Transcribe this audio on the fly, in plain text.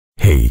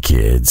Hey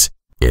kids,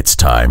 it's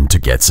time to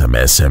get some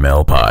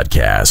SML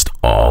podcast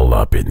all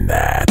up in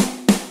that.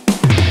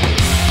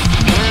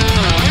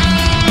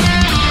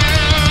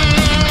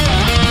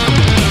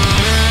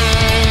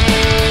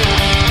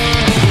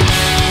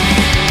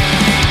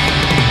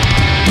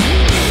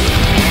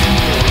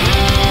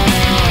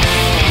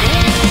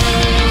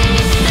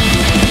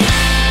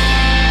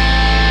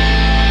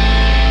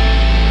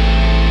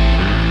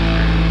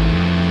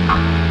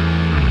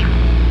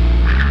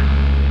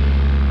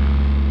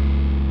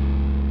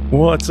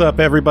 What's up,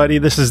 everybody?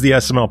 This is the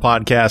SML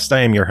podcast.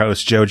 I am your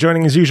host, Joe.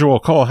 Joining as usual,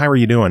 Cole. How are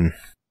you doing?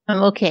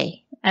 I'm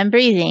okay. I'm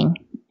breathing,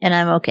 and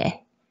I'm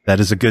okay. That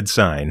is a good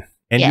sign.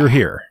 And you're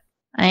here.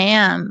 I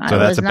am. So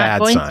that's a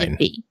bad sign.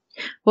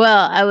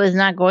 Well, I was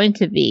not going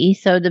to be.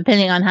 So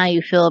depending on how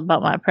you feel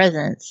about my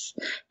presence,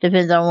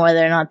 depends on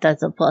whether or not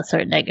that's a plus or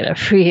a negative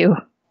for you.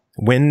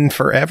 Win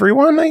for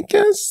everyone, I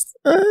guess?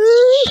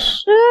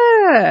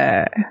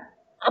 Sure.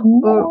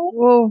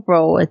 We'll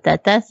roll with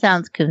that. That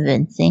sounds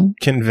convincing.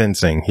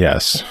 Convincing,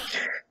 yes.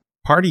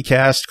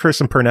 PartyCast,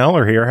 Chris and Pernell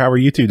are here. How are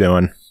you two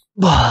doing?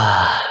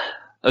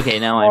 Okay,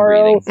 now I'm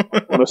breathing.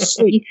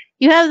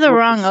 You have the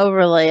wrong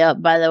overlay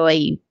up, by the way,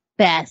 you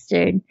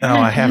bastard. Oh,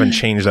 I haven't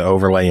changed the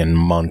overlay in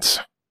months.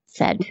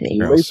 Sad face.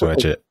 Here, I'll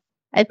switch it.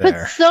 I put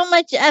so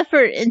much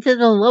effort into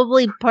the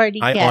lovely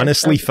PartyCast. I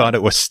honestly thought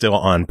it was still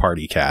on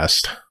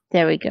PartyCast.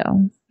 There we go.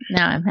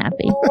 Now I'm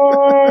happy.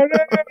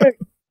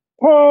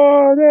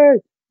 Party!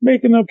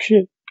 Making up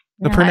shit.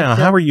 Pernell,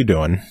 how are you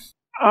doing?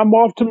 I'm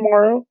off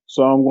tomorrow,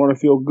 so I'm going to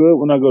feel good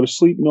when I go to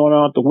sleep, knowing I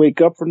don't have to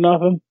wake up for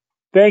nothing.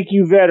 Thank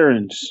you,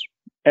 veterans.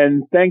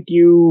 And thank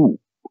you,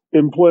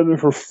 employment,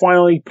 for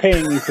finally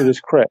paying me for this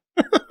crap.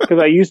 Because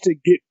they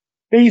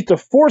used to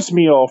force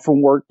me off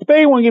from work, but they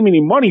didn't want to give me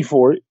any money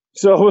for it.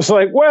 So it was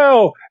like,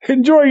 well,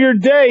 enjoy your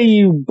day,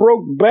 you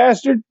broke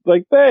bastard.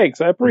 Like,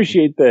 thanks. I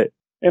appreciate that.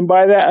 And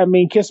by that, I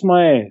mean, kiss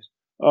my ass.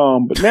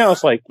 But now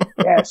it's like,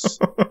 yes,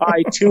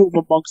 I too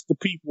am amongst the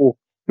people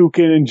who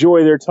can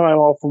enjoy their time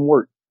off from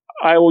work.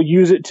 I will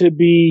use it to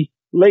be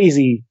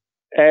lazy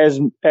as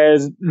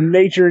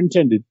nature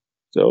intended.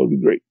 So it'll be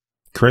great.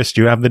 Chris,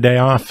 do you have the day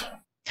off?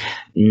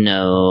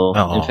 No.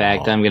 Aww. In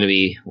fact, I'm going to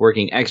be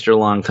working extra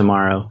long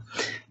tomorrow.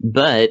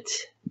 But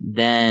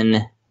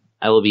then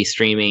I will be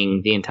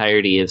streaming the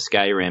entirety of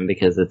Skyrim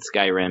because it's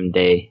Skyrim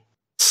Day.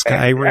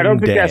 Skyrim I don't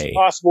think Day. that's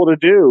possible to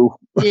do.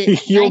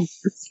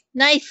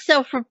 Nice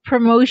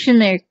self-promotion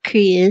there,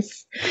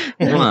 Chris.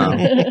 Well,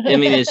 I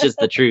mean, it's just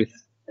the truth.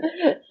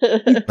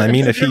 I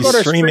mean, if he's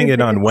streaming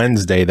it on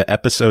Wednesday, the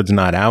episode's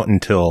not out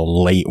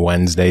until late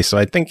Wednesday, so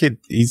I think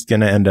he's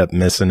going to end up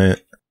missing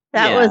it.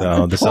 That was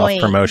the point.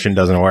 Self-promotion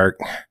doesn't work.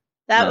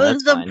 That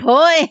was the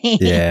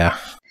point. Yeah.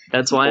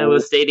 That's why I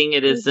was stating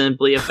it as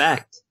simply a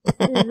fact.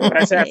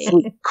 That's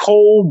absolutely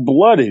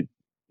cold-blooded.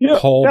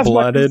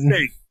 Cold-blooded?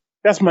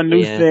 That's my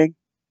new thing.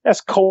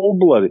 That's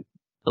cold-blooded.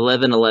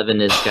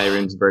 11/11 is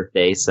Skyrim's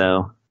birthday,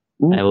 so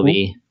I will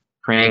be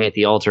praying at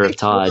the altar of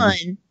Todd.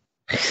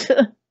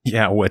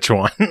 Yeah, which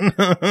one?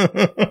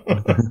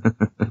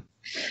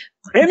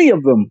 Any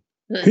of them.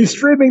 He's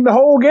streaming the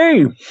whole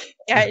game.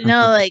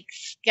 Like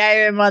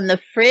Skyrim on the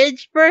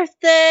fridge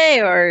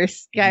birthday, or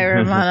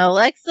Skyrim on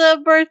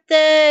Alexa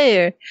birthday,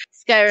 or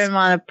Skyrim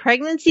on a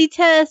pregnancy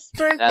test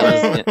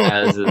birthday.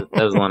 That was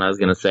the one I was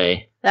going to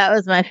say. That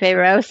was my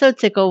favorite. I was so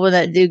tickled when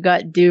that dude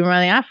got Doom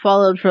running. I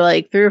followed for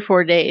like 3 or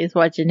 4 days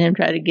watching him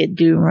try to get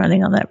Doom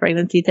running on that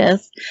pregnancy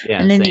test. Yeah,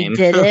 and then same. he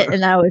did it,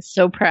 and I was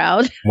so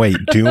proud. Wait,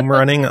 Doom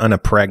running on a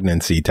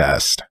pregnancy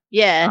test?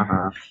 Yeah.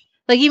 Uh-huh.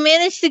 Like, he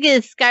managed to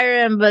get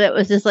Skyrim, but it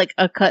was just like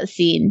a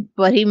cutscene.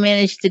 But he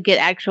managed to get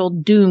actual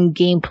Doom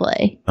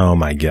gameplay. Oh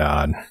my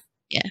god.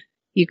 Yeah.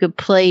 You could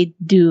play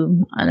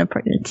Doom on a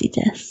pregnancy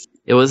test.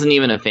 It wasn't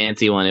even a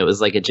fancy one. It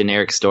was like a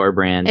generic store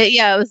brand. It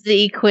was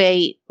the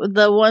Equate.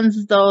 The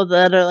ones, though,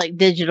 that are like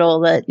digital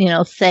that,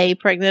 say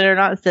pregnant or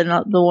not, instead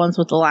of the ones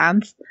with the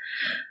lines.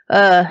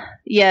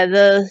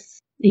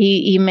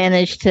 He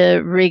managed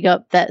to rig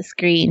up that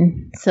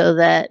screen so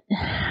that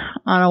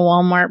on a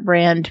Walmart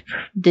brand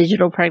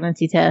digital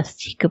pregnancy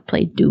test, he could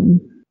play Doom.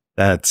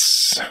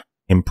 That's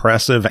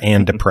impressive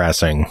and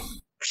depressing.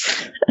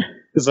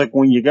 It's like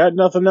when you got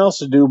nothing else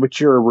to do, but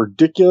you're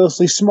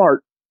ridiculously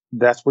smart.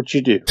 That's what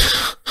you do.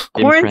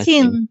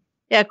 Quarantine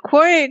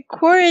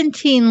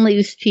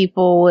leaves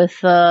people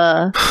with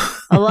a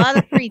lot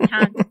of free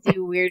time to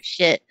do weird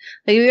shit.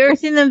 Like, have you ever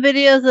seen the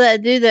videos of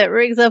that dude that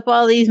rigs up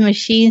all these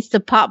machines to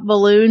pop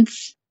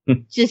balloons?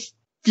 just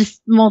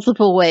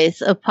multiple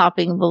ways of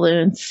popping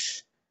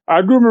balloons. I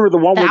do remember the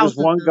one where this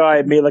one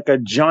guy made like a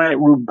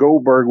giant Rube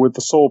Goldberg with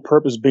the sole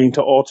purpose being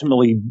to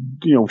ultimately,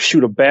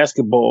 shoot a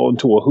basketball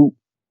into a hoop.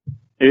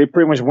 It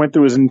pretty much went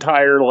through his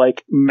entire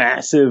like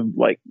massive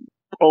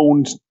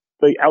owned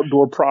like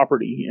outdoor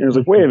property, and it was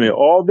like, wait a minute,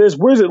 all this,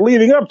 where's it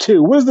leading up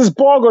to? What is this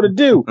ball going to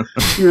do?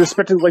 You're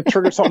expecting to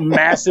trigger something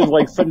massive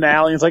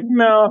finale. It's like,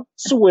 no,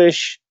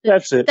 swish.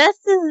 That's it.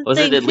 Was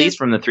it at least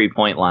from the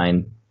 3-point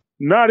line?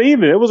 Not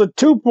even. It was a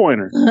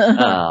 2-pointer.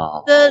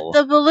 Oh.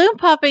 The balloon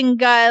popping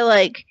guy,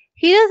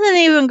 he doesn't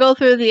even go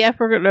through the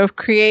effort of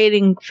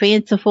creating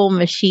fanciful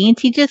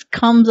machines. He just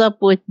comes up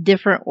with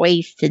different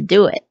ways to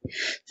do it.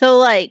 So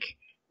like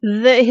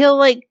he'll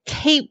like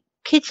tape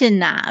kitchen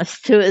knives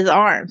to his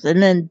arms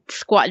and then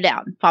squat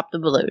down, pop the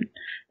balloon.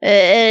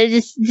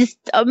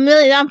 Just a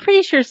million. I'm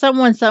pretty sure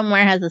someone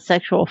somewhere has a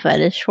sexual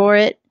fetish for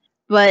it.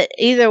 But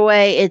either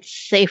way, it's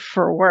safe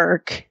for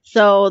work.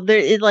 So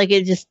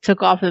it just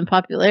took off in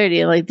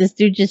popularity. Like this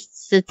dude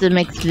just sits and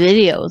makes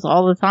videos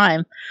all the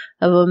time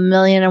of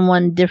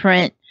 1,000,001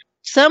 different.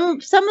 Some of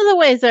the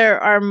ways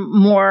are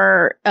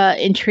more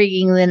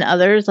intriguing than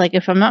others. Like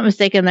if I'm not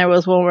mistaken, there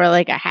was one where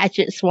like a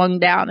hatchet swung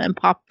down and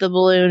popped the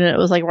balloon, and it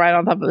was like right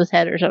on top of his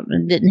head or something,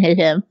 and didn't hit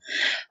him.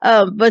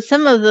 But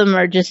some of them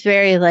are just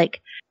very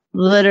like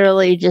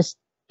literally just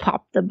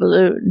pop the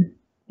balloon,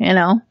 you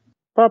know?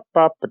 Pop,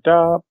 pop, a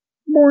top.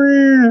 I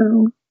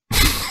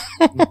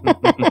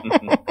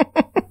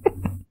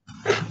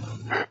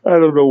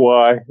don't know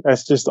why.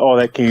 That's just all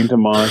that came to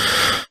mind.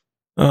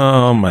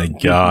 Oh my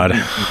god.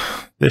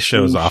 This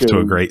show's off to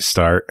a great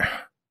start.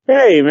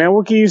 Hey man,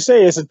 what can you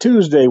say? It's a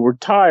Tuesday. We're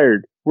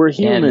tired. We're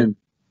human.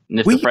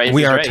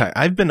 We are tired.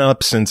 I've been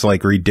up since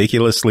like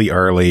ridiculously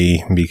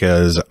early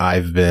because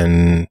I've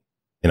been,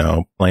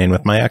 playing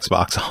with my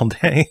Xbox all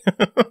day.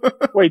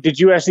 Wait, did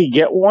you actually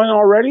get one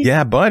already?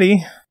 Yeah,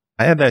 buddy.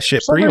 I had that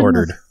shit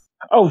pre-ordered.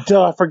 Oh,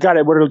 duh, I forgot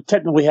it would have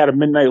technically had a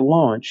midnight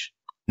launch.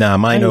 Nah,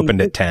 mine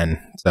opened at 10,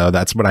 so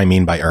that's what I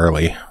mean by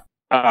early.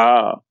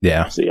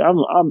 Yeah. See,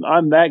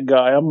 I'm that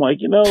guy. I'm like,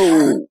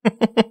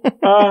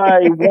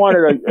 I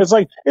wanted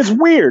it's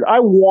weird.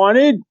 I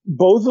wanted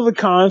both of the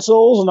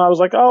consoles, and I was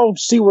like, I'll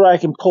see what I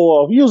can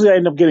pull off. Usually I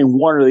end up getting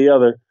one or the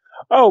other.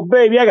 Oh,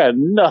 baby, I got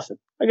nothing.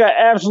 I got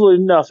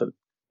absolutely nothing.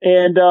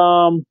 And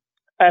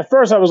at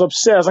first I was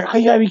upset. I was like, oh,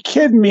 you gotta be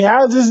kidding me.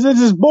 How is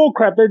this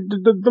bullcrap?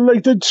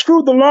 They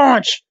screwed the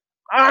launch.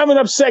 I'm an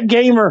upset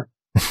gamer.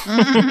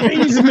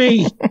 Please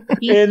me.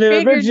 And then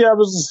eventually I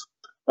was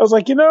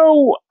like, I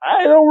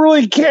don't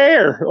really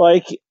care.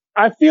 Like,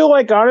 I feel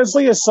like,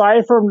 honestly,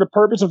 aside from the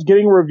purpose of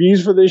getting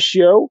reviews for this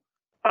show,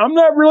 I'm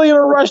not really in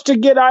a rush to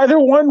get either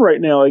one right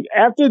now. Like,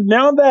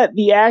 now that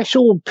the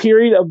actual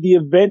period of the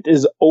event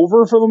is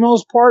over for the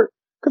most part,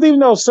 because even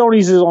though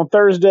Sony's is on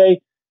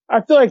Thursday,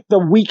 I feel like the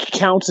week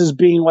counts as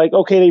being like,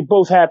 okay, they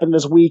both happened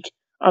this week.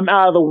 I'm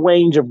out of the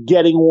range of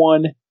getting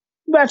one.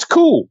 That's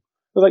cool.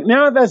 But like,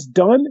 now that that's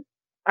done,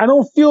 I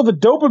don't feel the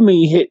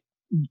dopamine hit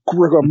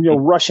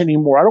rush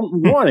anymore. I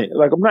don't want it.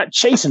 Like, I'm not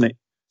chasing it.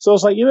 So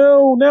it's like,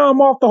 now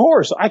I'm off the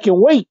horse. I can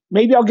wait.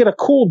 Maybe I'll get a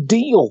cool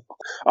deal.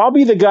 I'll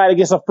be the guy that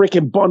gets a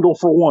freaking bundle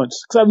for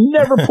once, because I've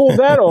never pulled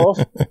that off.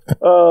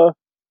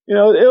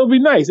 It'll be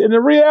nice. And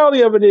the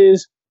reality of it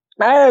is,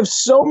 I have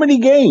so many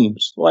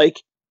games. Like,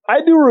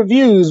 I do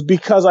reviews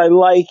because I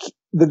like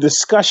the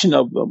discussion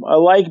of them. I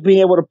like being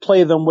able to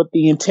play them with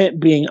the intent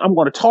being, I'm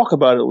going to talk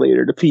about it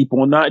later to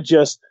people and not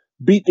just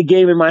beat the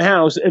game in my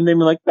house and then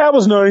be like, that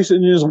was nice,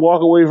 and you just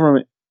walk away from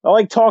it. I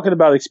like talking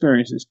about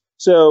experiences.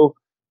 So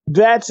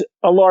that's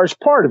a large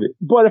part of it.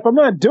 But if I'm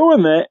not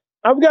doing that,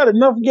 I've got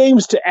enough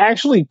games to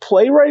actually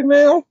play right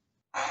now.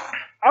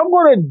 I'm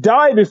going to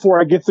die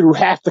before I get through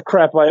half the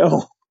crap I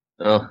own.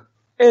 Oh,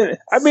 and,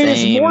 I mean,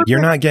 it's more. You're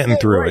not getting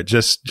through it.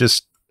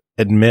 Just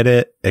admit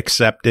it,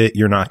 accept it.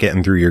 You're not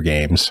getting through your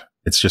games.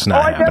 It's just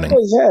not happening. I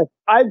definitely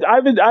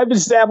have. I've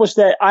established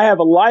that I have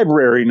a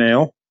library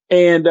now,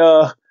 and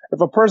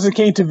if a person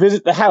came to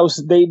visit the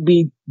house, they'd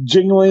be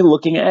genuinely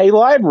looking at a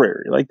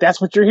library. Like,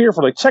 that's what you're here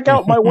for. Like, check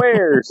out my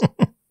wares.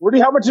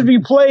 How much have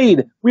you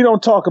played? We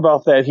don't talk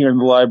about that here in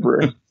the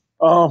library.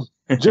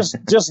 Just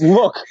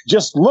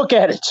look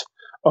at it.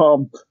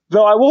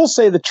 Though I will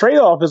say the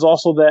trade-off is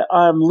also that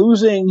I'm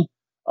losing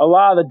a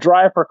lot of the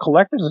drive for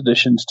collector's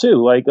editions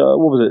too. Like, what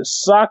was it?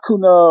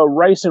 Sakuna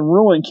Rice and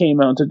Ruin came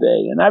out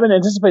today, and I've been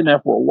anticipating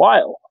that for a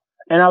while.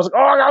 And I was like, oh,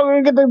 I'm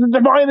going to get the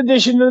Divine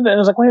Edition. And I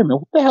was like, wait a minute,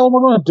 what the hell am I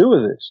going to do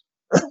with this?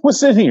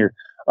 What's in here?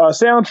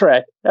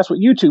 Soundtrack. That's what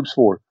YouTube's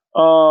for.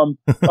 Art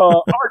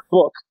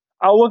book.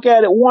 I'll look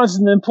at it once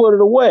and then put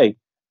it away.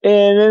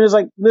 And then there's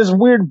like this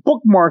weird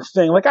bookmark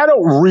thing. Like, I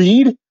don't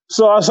read.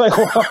 So I was like,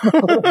 well, I'm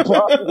not going to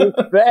bother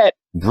with that.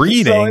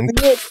 Reading?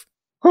 So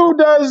who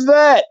does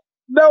that?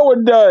 No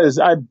one does,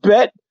 I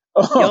bet.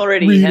 You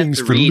already have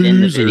to read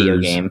in the video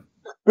game.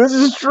 This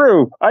is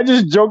true. I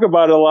just joke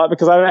about it a lot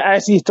because I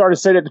actually started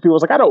saying it to people. I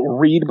was like, I don't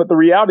read, but the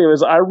reality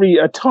is I read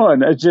a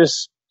ton.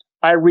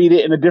 I read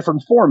it in a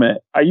different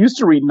format. I used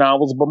to read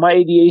novels, but my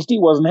ADHD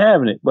wasn't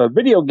having it. But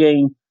video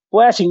game,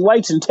 flashing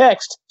lights and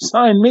text,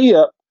 sign me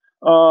up.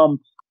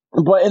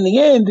 But in the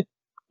end,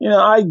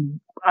 I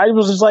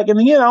was just like, in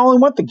the end, I only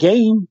want the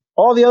game.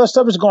 All the other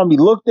stuff is going to be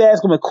looked at.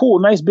 It's going to be cool,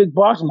 nice big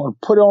box. I'm going to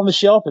put it on the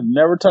shelf and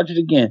never touch it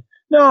again.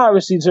 Now,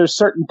 obviously, there's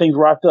certain things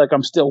where I feel like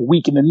I'm still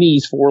weak in the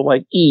knees for,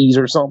 like Ease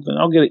or something.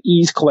 I'll get an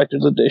Ease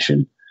collector's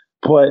edition.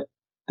 But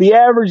the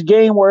average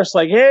game where it's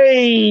like,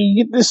 hey,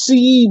 get the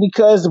CE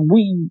because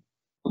we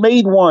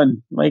made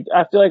one. Like,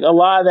 I feel like a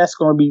lot of that's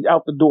going to be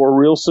out the door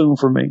real soon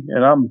for me.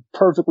 And I'm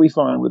perfectly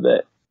fine with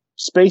that.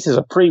 Space is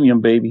a premium,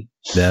 baby.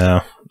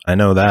 Yeah. I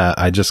know that.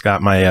 I just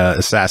got my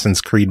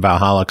Assassin's Creed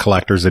Valhalla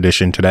Collector's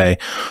Edition today,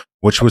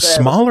 which was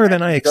smaller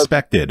than I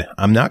expected.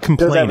 I'm not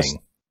complaining.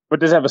 But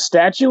does it have a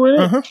statue in it?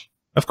 Uh-huh.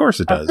 Of course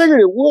it does. I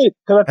figured it would.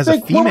 It has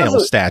a female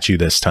statue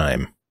this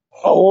time.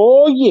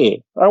 Oh, yeah.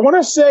 I want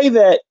to say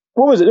that,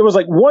 what was it? It was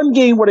like one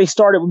game where they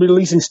started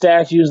releasing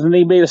statues, and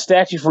they made a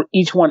statue for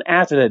each one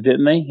after that,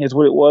 didn't they? Is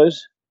what it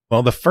was.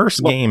 Well, the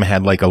first game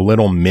had like a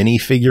little mini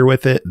figure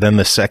with it. Then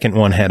the second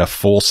one had a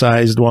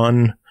full-sized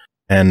one.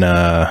 And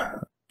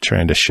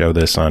trying to show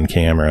this on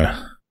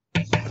camera.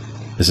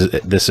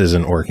 This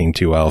isn't working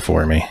too well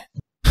for me.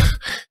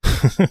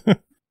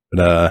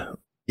 But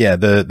yeah,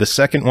 the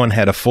second one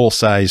had a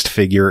full-sized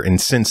figure,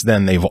 and since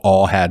then they've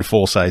all had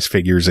full-size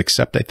figures,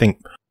 except I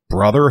think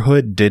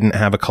Brotherhood didn't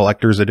have a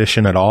collector's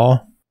edition at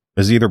all. It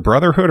was either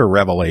Brotherhood or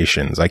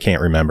Revelations. I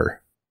can't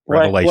remember.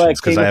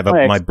 Revelations, because I have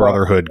my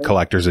Brotherhood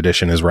collector's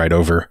edition is right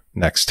over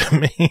next to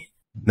me.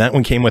 That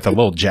one came with a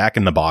little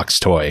Jack-in-the-Box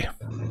toy.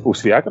 Oh,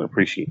 see, I can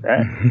appreciate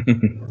that.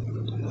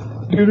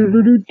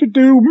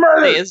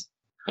 Murder! Hey,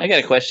 I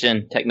got a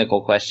question,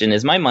 technical question.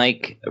 Is my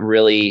mic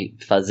really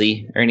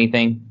fuzzy or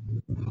anything?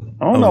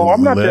 Oh, no,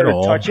 I'm not there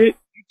to touch it.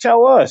 You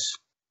tell us.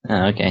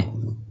 Oh, okay.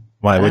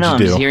 Why would you do? I'm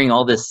just hearing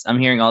all this. I'm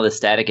hearing all this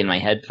static in my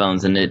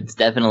headphones, and it's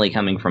definitely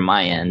coming from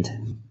my end.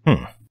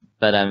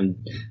 But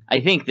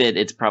I think that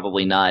it's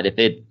probably not. If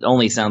it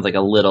only sounds like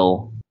a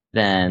little,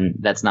 then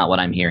that's not what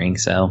I'm hearing.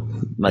 So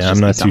must just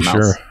I'm not be something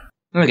too sure. else.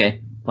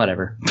 Okay,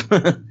 whatever.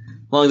 As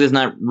long as it's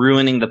not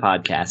ruining the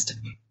podcast.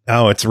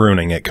 Oh, it's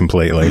ruining it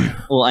completely.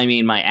 Well, I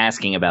mean, my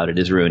asking about it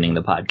is ruining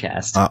the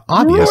podcast.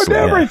 Obviously,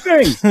 you ruined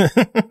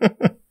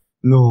everything.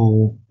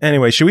 No.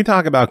 Anyway, should we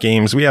talk about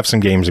games? We have some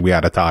games we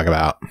got to talk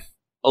about.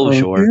 Oh,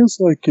 sure. I guess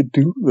I could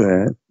do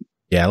that.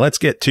 Yeah, let's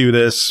get to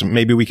this.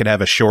 Maybe we could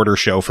have a shorter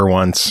show for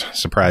once,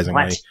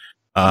 surprisingly.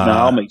 No,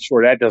 I'll make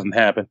sure that doesn't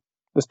happen.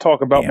 Let's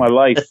talk about my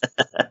life.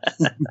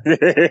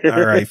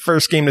 All right,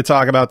 first game to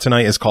talk about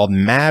tonight is called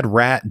Mad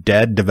Rat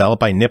Dead, developed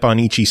by Nippon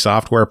Ichi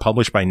Software,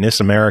 published by NIS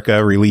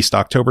America, released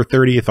October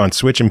 30th on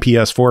Switch and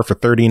PS4 for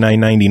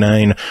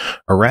 $39.99.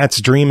 A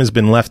rat's dream has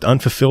been left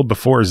unfulfilled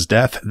before his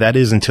death, that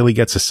is, until he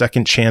gets a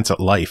second chance at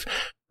life.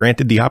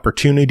 Granted the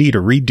opportunity to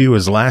redo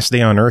his last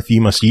day on Earth, you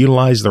must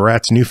utilize the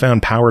rat's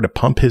newfound power to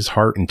pump his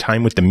heart in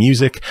time with the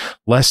music,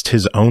 lest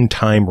his own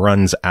time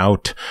runs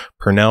out.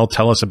 Pernell,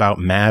 tell us about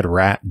Mad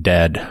Rat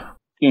Dead.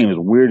 Game is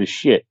weird as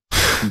shit.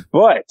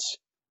 But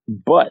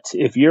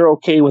if you're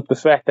okay with the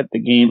fact that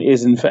the game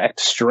is in fact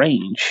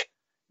strange,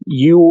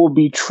 you will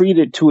be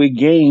treated to a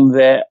game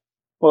that,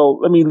 well,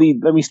 let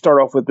me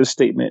start off with this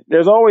statement.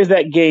 There's always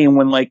that game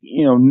when, like,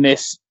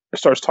 NIS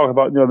starts talking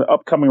about, the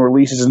upcoming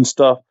releases and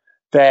stuff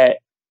that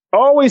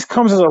always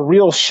comes as a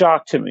real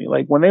shock to me.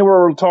 Like when they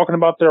were talking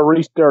about their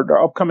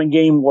upcoming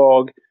game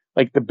log,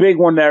 like the big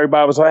one that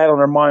everybody had on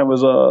their mind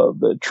was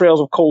the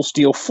Trails of Cold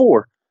Steel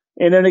 4.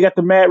 And then they got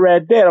the Mad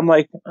Rat Dead. I'm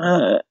like,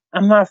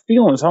 I'm not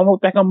feeling this. I don't know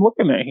what the heck I'm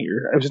looking at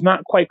here. It was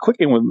not quite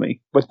clicking with me.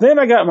 But then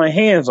I got my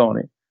hands on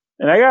it.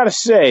 And I got to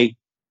say,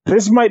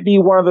 this might be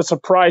one of the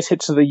surprise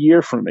hits of the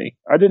year for me.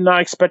 I did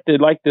not expect to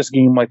like this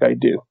game like I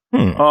do.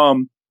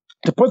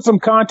 To put some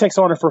context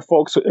on it for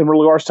folks in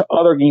regards to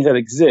other games that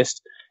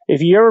exist,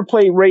 if you ever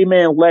played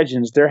Rayman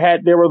Legends, there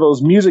were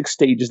those music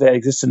stages that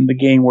existed in the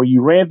game where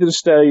you ran through the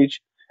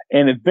stage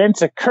and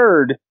events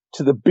occurred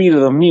to the beat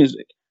of the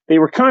music. They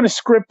were kind of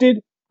scripted,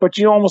 but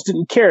you almost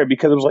didn't care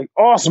because it was like,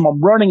 awesome,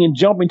 I'm running and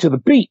jumping to the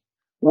beat.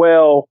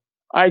 Well,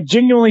 I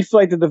genuinely feel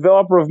like the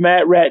developer of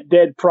Mad Rat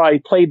Dead probably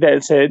played that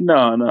and said,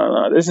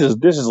 no, this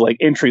is like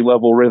entry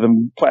level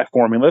rhythm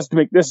platforming.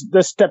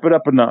 Let's step it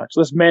up a notch.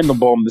 Let's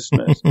Mandelbaum this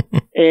mess.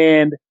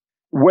 And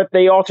what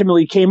they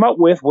ultimately came up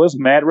with was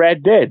Mad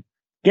Rat Dead.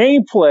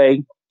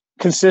 Gameplay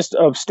consists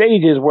of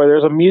stages where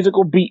there's a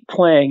musical beat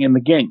playing in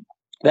the game.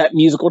 That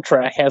musical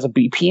track has a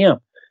BPM,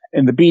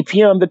 and the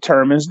BPM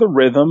determines the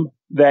rhythm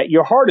that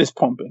your heart is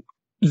pumping.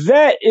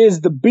 That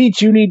is the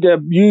beat you need to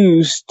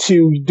use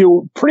to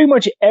do pretty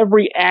much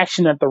every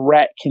action that the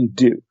rat can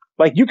do.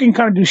 Like you can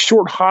kind of do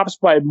short hops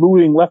by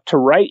moving left to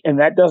right, and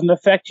that doesn't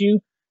affect you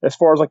as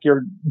far as like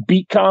your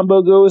beat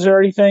combo goes or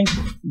anything,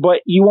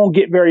 but you won't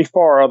get very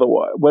far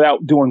otherwise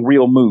without doing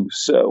real moves.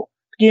 So,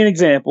 to give you an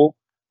example,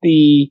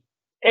 the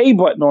A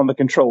button on the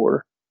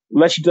controller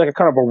lets you do like a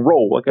kind of a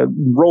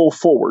roll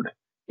forward.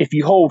 If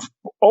you hold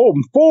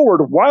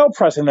forward while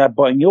pressing that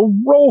button, you'll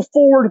roll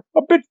forward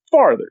a bit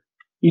farther.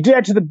 You do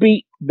that to the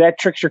beat, that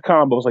tricks your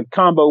combos. Like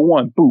combo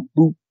 1, boop,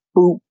 boop,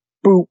 boop,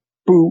 boop,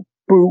 boop,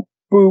 boop,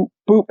 boop,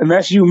 boop, and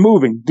that's you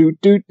moving. Do,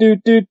 do, do,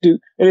 do, do.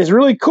 And it's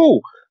really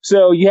cool.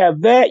 So you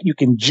have that. You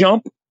can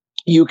jump.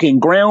 You can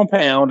ground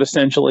pound,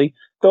 essentially.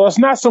 Though it's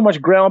not so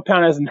much ground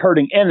pound as in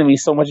hurting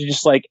enemies, so much as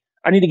just like,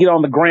 I need to get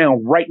on the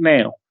ground right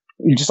now.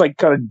 You just like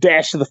kind of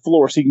dash to the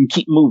floor so you can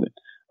keep moving.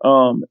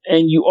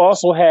 And you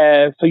also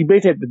so you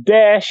basically have the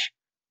dash,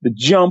 the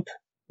jump,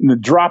 and the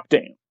drop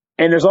down.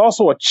 And there's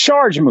also a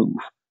charge move.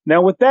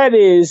 Now, what that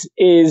is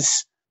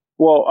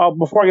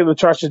before I get to the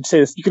charge, I should say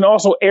this. You can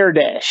also air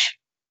dash,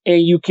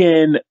 and you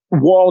can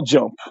wall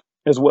jump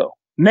as well.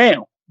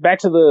 Now, back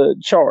to the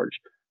charge.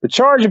 The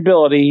charge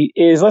ability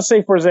is, let's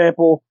say, for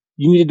example,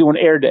 you need to do an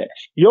air dash.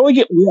 You only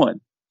get one.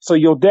 So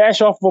you'll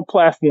dash off of a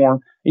platform,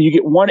 and you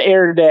get one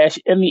air dash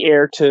in the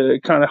air to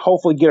kind of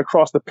hopefully get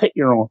across the pit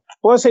you're on.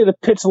 Well, let's say the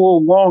pit's a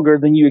little longer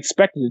than you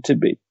expected it to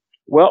be.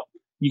 Well,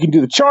 you can do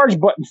the charge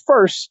button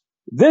first,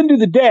 then do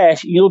the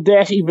dash, and you'll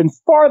dash even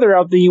farther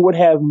out than you would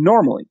have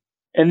normally.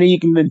 And then you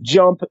can then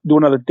jump, do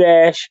another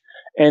dash,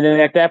 and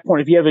then at that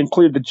point, if you haven't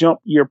cleared the jump,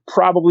 you're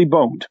probably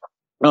boned.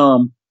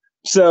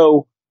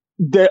 So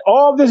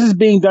all this is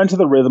being done to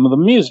the rhythm of the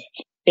music.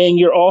 And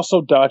you're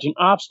also dodging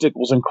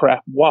obstacles and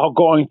crap while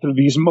going through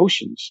these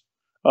motions.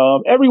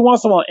 Every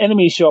once in a while,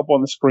 enemies show up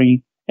on the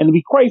screen. And to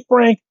be quite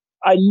frank,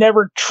 I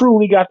never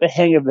truly got the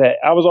hang of that.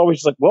 I was always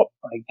just like, well,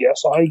 I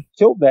guess I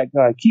killed that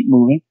guy. Keep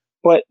moving.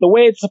 But the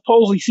way it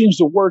supposedly seems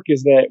to work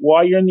is that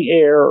while you're in the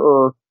air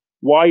or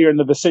while you're in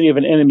the vicinity of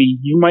an enemy,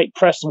 you might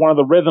press one of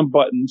the rhythm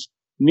buttons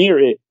near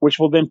it, which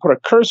will then put a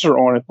cursor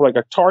on it for like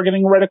a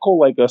targeting reticle,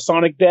 like a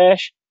Sonic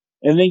Dash.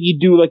 And then you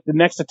do like the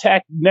next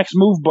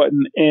move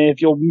button, and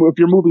if you're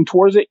moving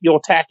towards it, you'll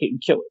attack it and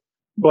kill it,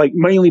 like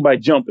mainly by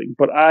jumping.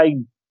 But I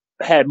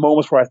had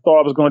moments where I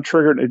thought I was going to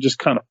trigger it, and it just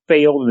kind of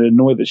failed, and it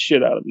annoyed the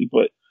shit out of me.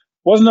 But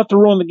wasn't enough to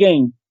ruin the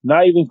game,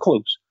 not even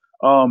close.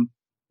 Now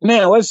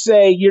let's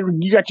say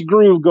you got your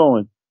groove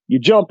going, you're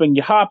jumping,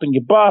 you're hopping,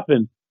 you're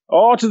bopping,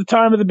 all to the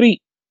time of the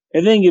beat,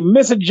 and then you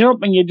miss a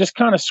jump and you just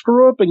kind of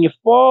screw up and you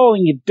fall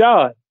and you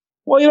die.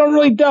 Well, you don't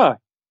really die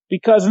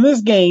because in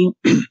this game.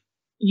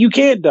 You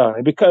can't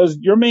die because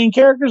your main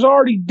character's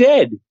already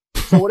dead.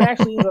 So what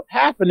actually ends up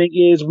happening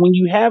is when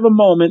you have a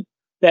moment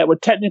that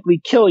would technically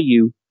kill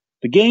you,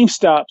 the game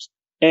stops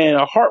and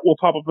a heart will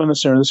pop up in the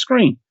center of the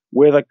screen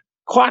with like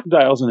clock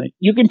dials in it.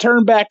 You can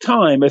turn back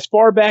time as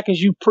far back as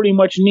you pretty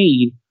much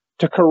need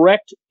to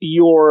correct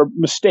your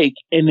mistake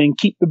and then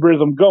keep the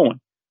rhythm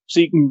going. So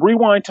you can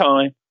rewind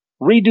time,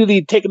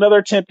 take another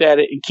attempt at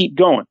it and keep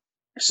going.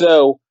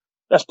 So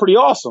that's pretty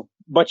awesome.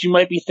 But you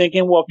might be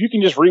thinking, well, if you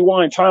can just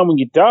rewind time when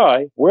you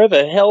die, where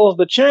the hell is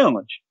the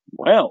challenge?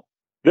 Well,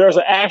 there's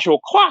an actual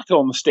clock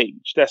on the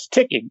stage that's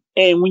ticking.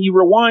 And when you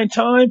rewind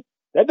time,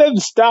 that doesn't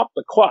stop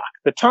the clock.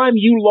 The time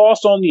you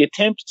lost on the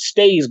attempt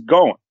stays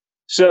going.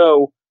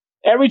 So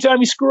every time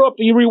you screw up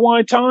and you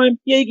rewind time,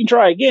 yeah, you can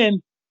try again,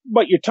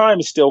 but your time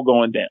is still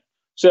going down.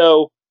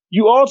 So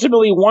you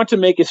ultimately want to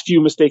make as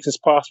few mistakes as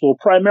possible,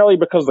 primarily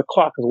because of the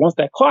clock. Because once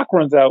that clock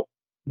runs out,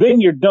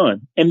 then you're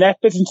done. And that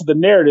fits into the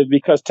narrative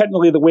because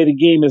technically the way the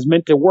game is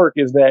meant to work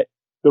is that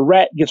the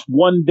rat gets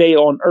one day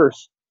on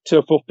Earth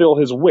to fulfill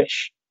his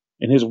wish.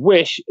 And his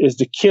wish is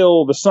to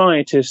kill the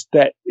scientist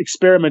that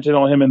experimented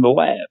on him in the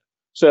lab.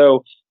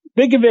 So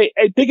think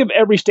of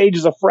every stage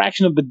as a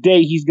fraction of the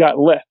day he's got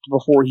left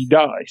before he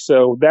dies.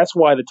 So that's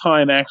why the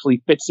time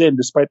actually fits in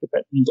despite the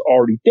fact he's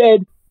already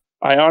dead.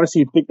 I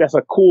honestly think that's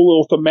a cool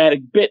little thematic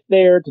bit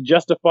there to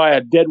justify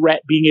a dead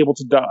rat being able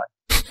to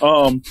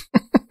die.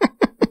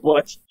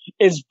 But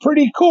it's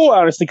pretty cool,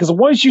 honestly, because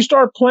once you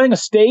start playing a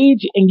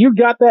stage and you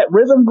got that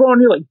rhythm going,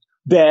 you're like,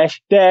 dash,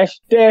 dash,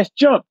 dash,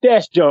 jump,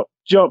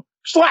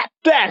 slap,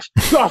 dash.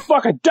 Oh,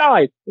 fuck, I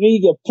died. And then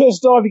you get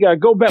pissed off, you gotta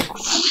go back.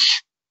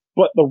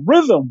 But the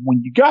rhythm,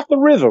 when you got the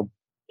rhythm,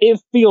 it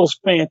feels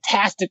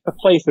fantastic to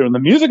play through. And the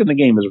music in the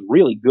game is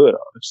really good,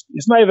 honestly.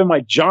 It's not even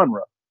my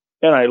genre,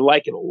 and I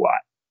like it a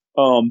lot.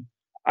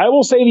 I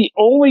will say the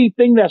only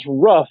thing that's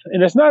rough,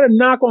 and it's not a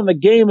knock on the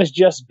game, it's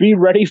just be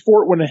ready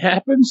for it when it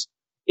happens,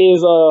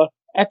 is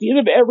at the end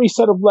of every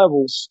set of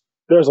levels,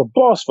 there's a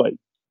boss fight.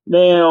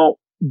 Now,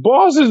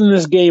 bosses in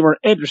this game are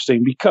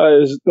interesting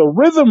because the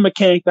rhythm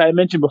mechanic that I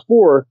mentioned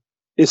before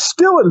is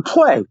still in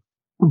play,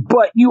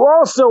 but you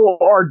also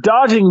are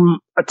dodging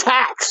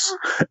attacks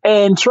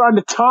and trying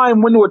to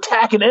time when to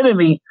attack an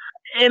enemy,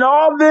 and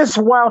all this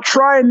while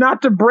trying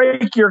not to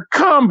break your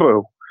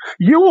combo.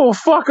 You will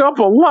fuck up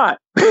a lot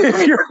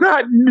if you're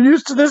not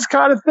used to this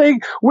kind of thing,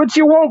 which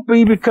you won't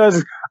be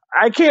because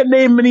I can't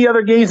name many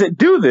other games that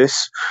do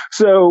this.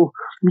 So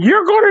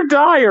you're going to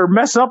die or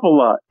mess up a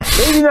lot.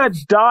 Maybe not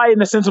die in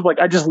the sense of like,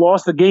 I just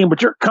lost the game,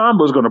 but your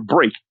combo is going to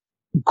break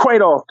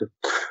quite often.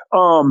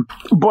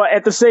 But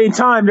at the same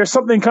time, there's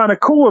something kind of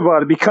cool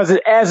about it because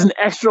it adds an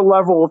extra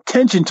level of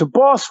tension to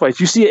boss fights.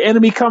 You see an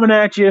enemy coming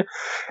at you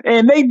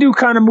and they do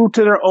kind of move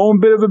to their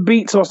own bit of a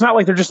beat. So it's not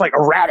like they're just like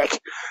erratic,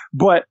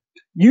 but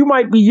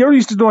you're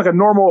used to doing like a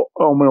normal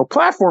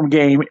platform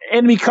game.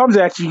 Enemy comes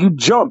at you, you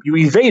jump, you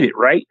evade it,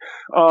 right?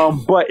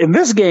 But in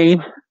this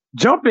game,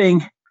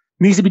 jumping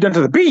needs to be done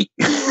to the beat.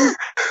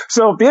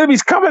 So if the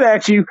enemy's coming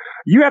at you,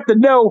 you have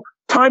to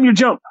time your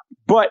jump,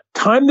 but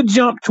time the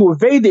jump to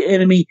evade the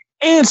enemy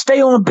and stay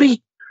on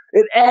beat.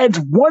 It adds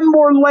one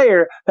more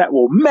layer that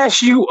will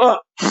mess you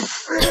up in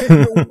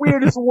the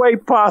weirdest way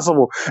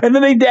possible. And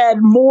then they add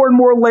more and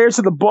more layers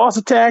to the boss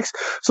attacks.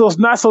 So it's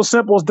not so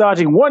simple as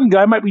dodging one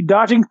guy. It might be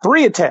dodging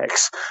 3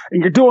 attacks.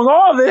 And you're doing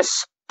all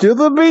this to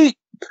the beat.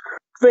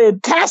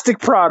 Fantastic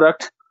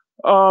product.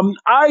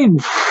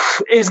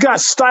 It's got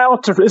style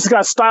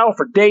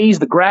for days.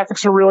 The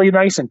graphics are really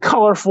nice and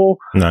colorful.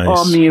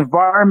 Nice. The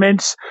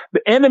environments,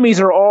 the enemies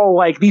are all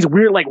like these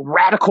weird, like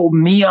radical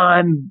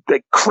neon,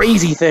 like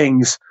crazy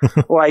things.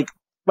 like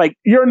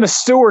you're in the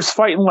sewers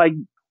fighting like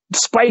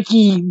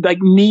spiky, like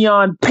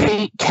neon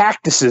paint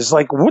cactuses.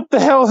 Like, what the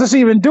hell is this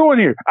even doing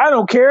here? I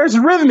don't care. It's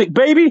rhythmic,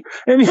 baby.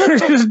 And you're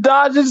just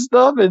dodging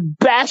stuff and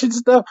bashing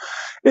stuff.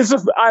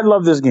 I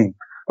love this game.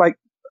 Like,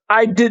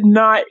 I did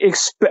not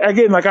expect,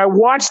 again, like I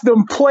watched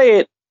them play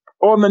it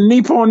on the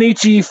Nippon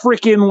Ichi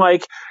freaking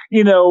like,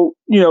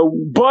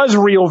 buzz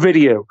reel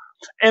video.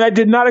 And I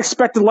did not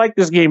expect to like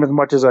this game as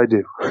much as I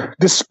do,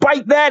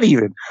 despite that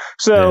even.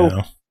 So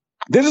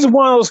This is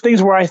one of those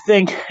things where I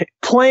think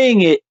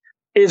playing it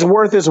is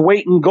worth its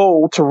weight in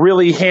gold to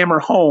really hammer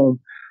home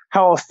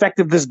how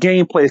effective this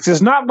gameplay is.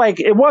 It's not like,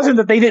 it wasn't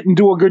that they didn't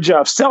do a good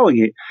job selling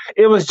it.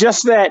 It was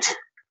just that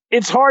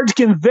it's hard to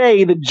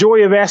convey the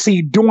joy of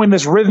actually doing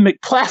this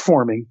rhythmic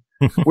platforming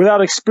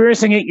without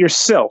experiencing it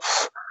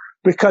yourself,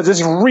 because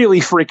it's really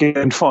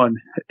freaking fun.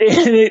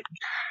 And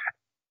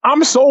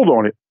I'm sold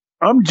on it.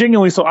 I'm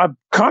genuinely sold. I'm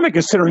kind of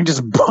considering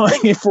just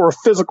buying it for a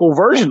physical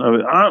version of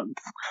it.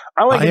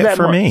 I like it that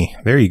for much. Me.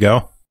 There you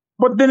go.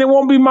 But then it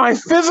won't be my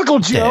physical,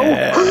 Joe.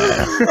 Yeah.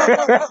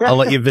 I'll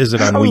let you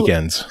visit on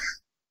weekends.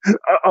 They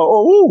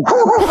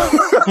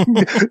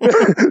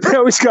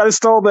always got to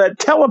install that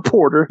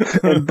teleporter,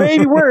 and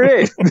baby, we're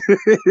in.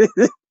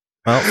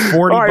 Well,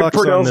 $40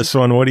 Pernell, on this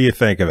one. What do you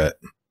think of it?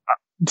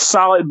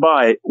 Solid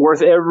buy it.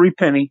 Worth every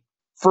penny.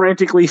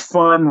 Frantically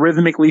fun,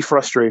 rhythmically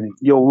frustrating.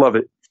 You'll love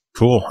it.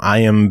 Cool. I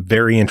am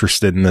very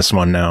interested in this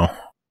one now.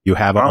 You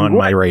have it on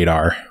my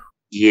radar.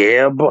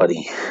 Yeah,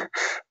 buddy.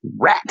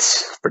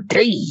 Rats for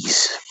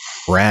days.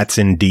 Rats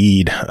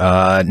indeed.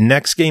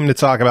 Next game to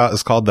talk about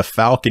is called The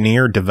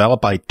Falconeer,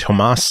 developed by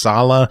Tomas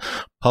Sala,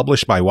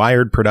 published by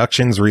Wired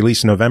Productions,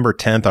 released November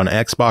 10th on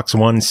Xbox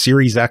One,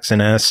 Series X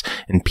and S,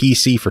 and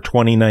PC for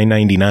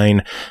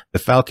 $29.99. The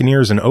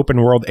Falconeer is an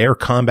open-world air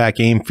combat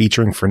game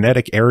featuring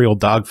frenetic aerial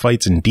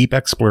dogfights and deep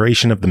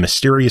exploration of the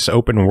mysterious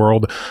open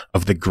world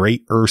of the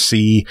Great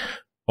Sea.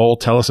 Ole,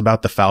 tell us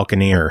about The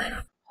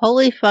Falconeer.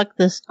 Holy fuck,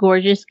 this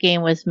gorgeous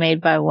game was made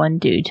by one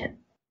dude.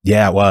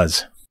 Yeah, it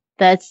was.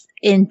 That's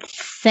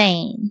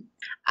insane.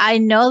 I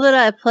know that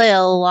I play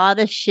a lot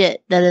of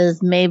shit that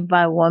is made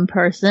by one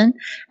person,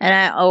 and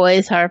I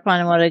always harp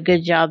on what a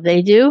good job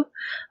they do.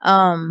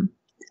 I'm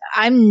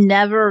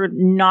never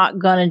not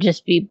gonna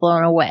just be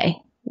blown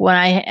away when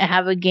I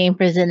have a game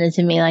presented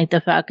to me like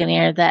The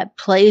Falconeer that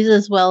plays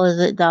as well as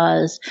it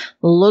does,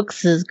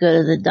 looks as good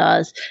as it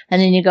does,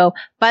 and then you go,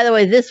 by the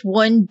way, this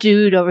one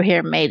dude over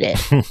here made it.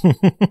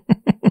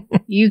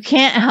 You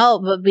can't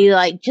help but be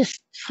like,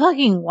 just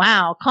fucking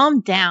wow,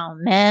 calm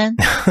down, man.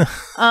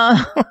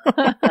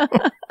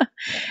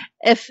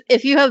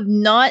 If you have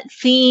not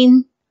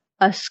seen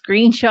a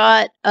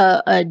screenshot,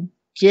 a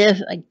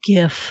GIF,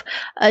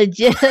 I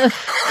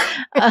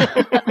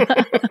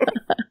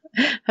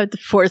have to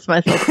force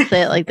myself to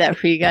say it like that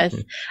for you guys.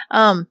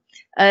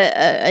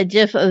 A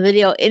GIF, a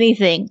video,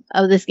 anything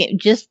of this game,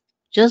 just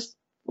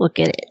look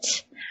at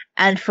it.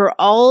 And for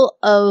all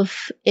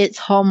of its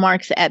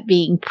hallmarks at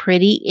being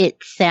pretty, it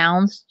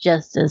sounds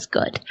just as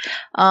good.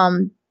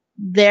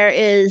 There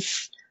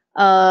is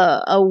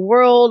a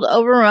world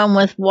overrun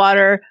with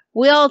water.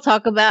 We all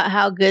talk about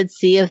how good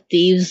Sea of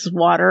Thieves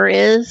water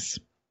is,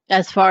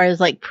 as far as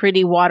like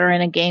pretty water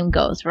in a game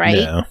goes, right?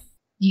 Yeah.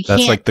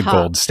 That's like the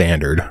gold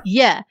standard.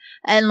 Yeah.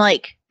 And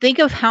like, think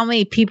of how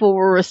many people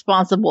were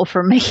responsible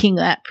for making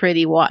that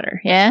pretty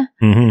water. Yeah.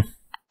 Mm-hmm.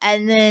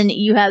 And then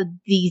you have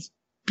these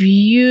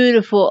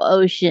beautiful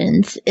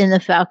oceans in the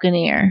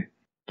Falconeer.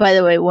 By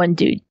the way, one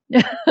dude.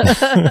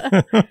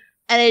 And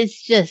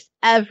it's just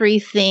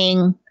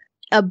everything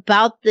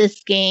about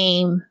this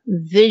game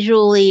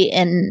visually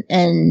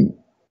and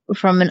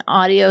from an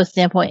audio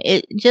standpoint,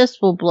 it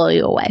just will blow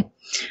you away.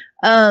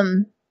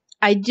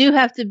 I do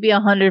have to be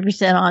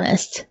 100%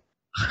 honest.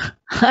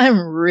 I'm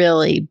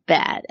really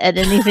bad at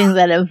anything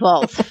that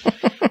involves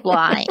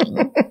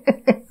flying.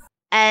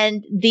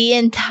 And the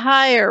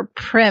entire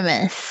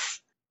premise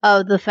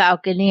of the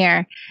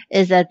Falconeer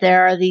is that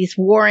there are these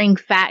warring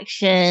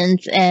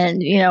factions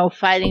and,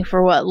 fighting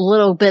for what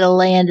little bit of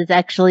land is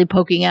actually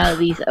poking out of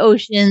these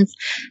oceans.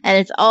 And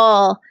it's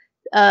all,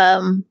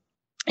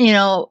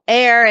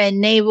 air and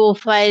naval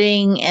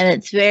fighting. And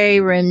it's very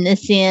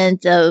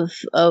reminiscent of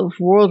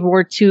World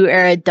War II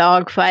era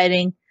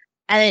dogfighting.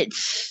 And it's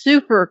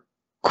super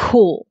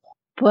cool.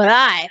 But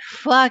I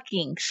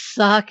fucking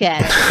suck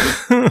at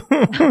it.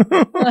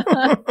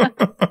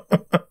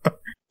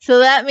 So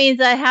that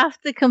means I have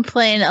to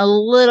complain a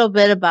little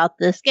bit about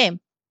this game.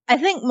 I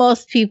think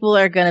most people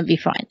are going to be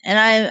fine.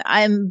 And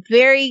I'm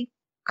very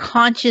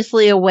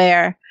consciously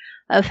aware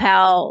of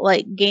how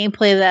like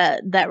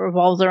gameplay that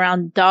revolves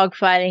around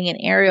dogfighting and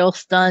aerial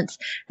stunts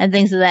and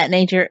things of that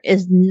nature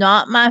is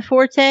not my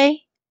forte.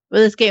 But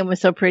this game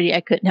was so pretty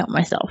I couldn't help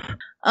myself.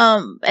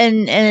 And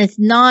it's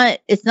not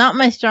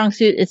my strong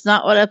suit. It's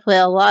not what I play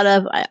a lot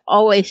of. I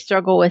always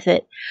struggle with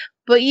it.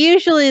 but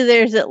usually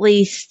there's at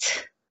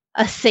least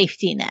a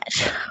safety net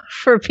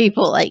for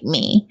people like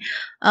me.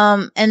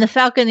 And the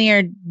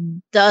Falconeer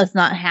does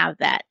not have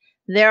that.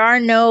 There are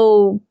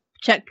no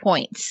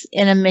checkpoints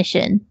in a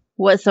mission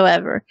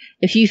whatsoever.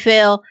 If you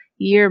fail,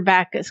 you're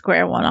back at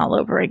square one all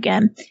over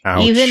again.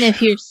 Ouch. Even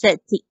if you're set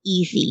to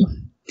easy.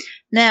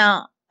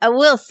 Now, I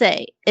will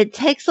say, it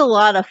takes a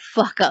lot of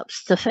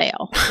fuck-ups to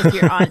fail if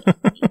you're on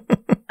easy.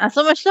 Not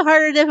so much the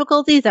harder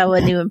difficulties, I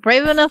wasn't even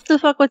brave enough to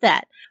fuck with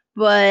that.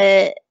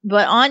 But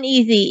on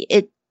easy,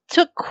 it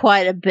took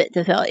quite a bit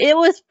to fail. It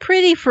was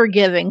pretty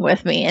forgiving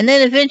with me. And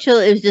then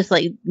eventually it was just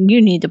like,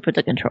 you need to put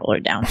the controller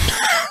down.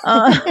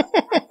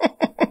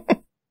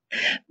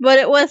 But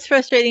it was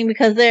frustrating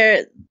because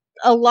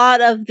a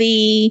lot of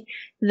the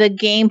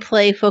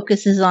gameplay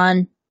focuses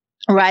on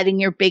riding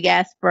your big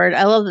ass bird.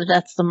 I love that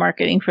that's the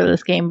marketing for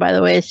this game, by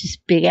the way. It's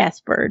just big ass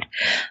bird.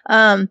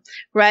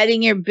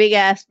 Riding your big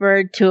ass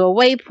bird to a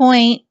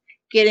waypoint,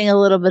 getting a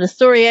little bit of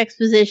story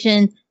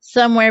exposition.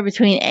 Somewhere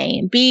between A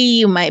and B,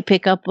 you might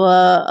pick up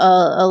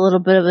a little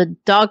bit of a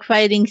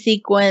dogfighting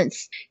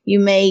sequence. You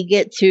may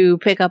get to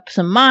pick up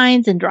some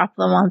mines and drop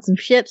them on some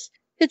ships.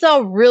 It's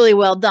all really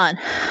well done.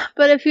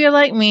 But if you're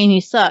like me and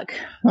you suck,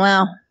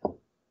 well,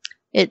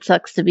 it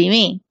sucks to be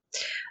me.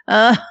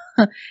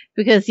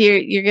 Because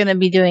you're going to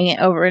be doing it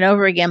over and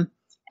over again.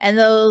 And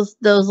those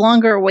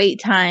longer wait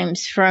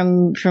times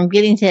from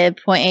getting to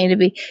point A to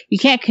B, you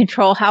can't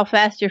control how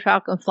fast your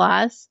Falcon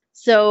flies.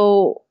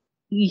 So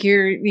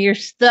you're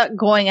stuck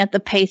going at the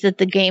pace that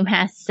the game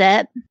has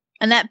set.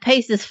 And that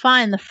pace is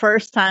fine the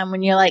first time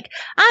when you're like,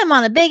 I'm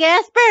on a big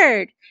ass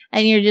bird.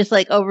 And you're just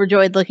like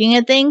overjoyed looking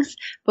at things.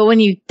 But when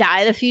you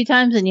died a few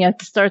times and you have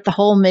to start the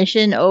whole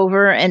mission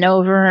over and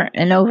over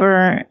and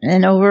over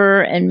and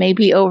over and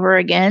maybe over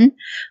again,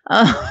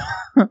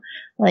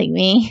 like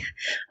me,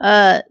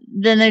 then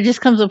there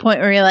just comes a point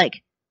where you're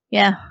like,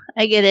 yeah,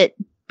 I get it.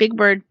 Big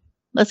bird.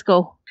 Let's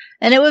go.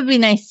 And it would be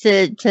nice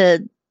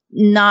to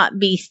not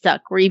be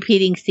stuck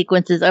repeating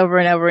sequences over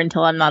and over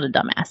until I'm not a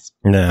dumbass.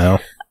 No.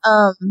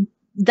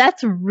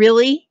 That's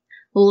really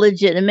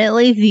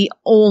legitimately the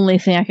only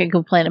thing I can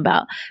complain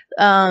about.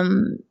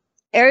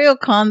 Aerial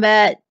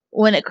combat,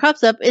 when it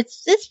crops up,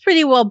 it's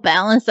pretty well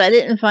balanced. I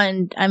didn't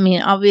find,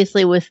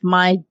 obviously with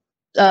my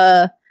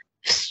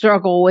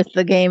struggle with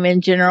the game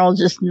in general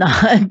just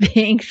not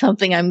being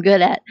something I'm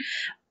good at,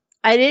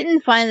 I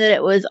didn't find that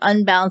it was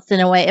unbalanced in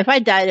a way. If I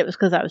died, it was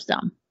because I was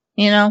dumb,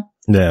 Yeah.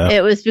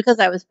 It was because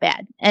I was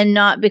bad and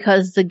not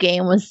because the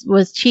game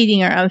was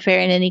cheating or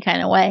unfair in any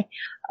kind of way.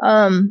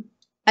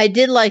 I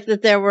did like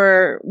that there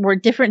were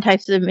different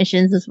types of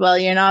missions as well.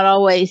 You're not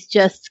always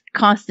just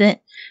constant,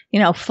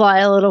 fly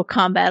a little,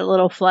 combat a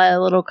little, fly a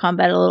little,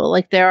 combat a little.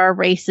 Like there are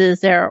races,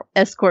 there are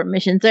escort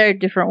missions. There are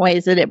different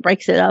ways that it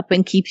breaks it up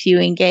and keeps you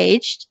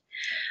engaged.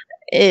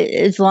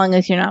 As long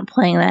as you're not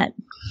playing that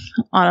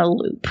on a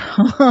loop.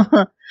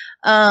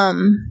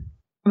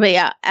 But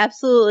yeah,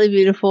 absolutely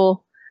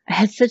beautiful. I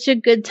had such a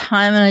good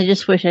time, and I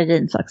just wish I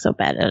didn't suck so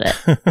bad at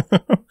it.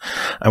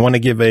 I want to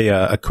give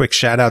a quick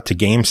shout out to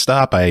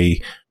GameStop. I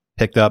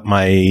picked up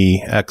my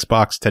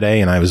Xbox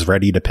today, and I was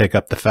ready to pick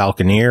up the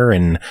Falconeer.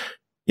 And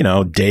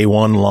day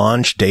one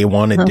launch, day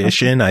one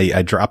edition.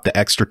 I dropped the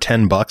extra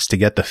 $10 to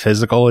get the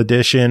physical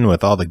edition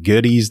with all the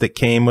goodies that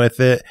came with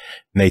it.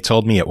 And they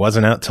told me it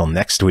wasn't out till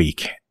next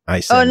week.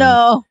 I said, "Oh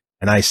no!"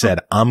 And I said,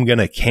 "I'm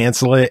gonna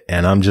cancel it,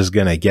 and I'm just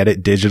gonna get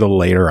it digital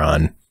later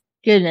on."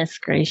 Goodness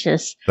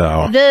gracious.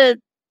 So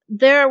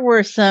there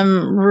were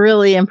some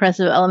really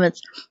impressive elements.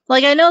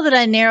 Like, I know that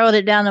I narrowed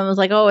it down and was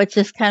like, oh, it's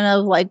just kind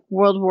of like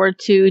World War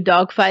II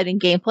dogfighting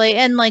gameplay.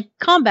 And like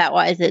combat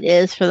wise, it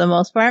is for the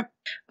most part.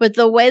 But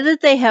the way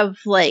that they have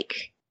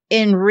like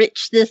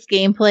enriched this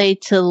gameplay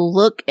to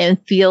look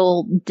and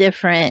feel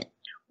different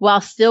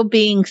while still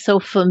being so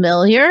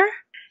familiar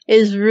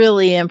is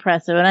really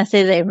impressive. And I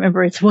say they,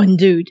 remember, it's one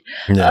dude.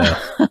 Yeah.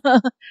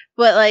 But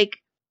like,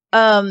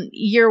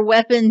 your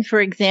weapon,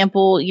 for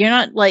example, you're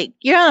not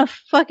a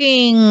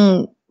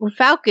fucking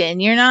Falcon.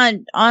 You're not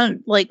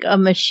on like a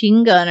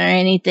machine gun or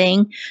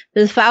anything.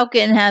 The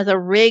Falcon has a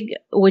rig,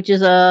 which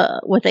is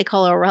what they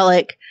call a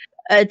relic,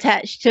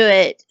 attached to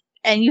it.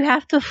 And you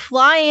have to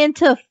fly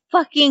into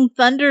fucking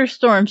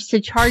thunderstorms to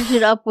charge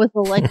it up with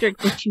electric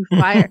that you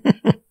fire.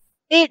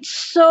 It's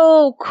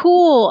so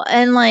cool.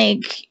 And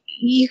like,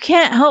 you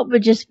can't help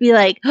but just be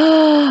like,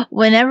 oh,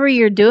 whenever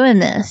you're doing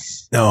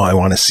this. No, I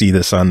want to see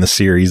this on the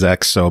Series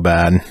X so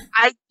bad.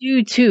 I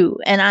do too,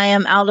 and I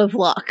am out of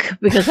luck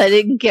because I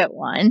didn't get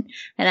one,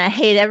 and I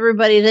hate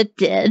everybody that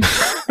did.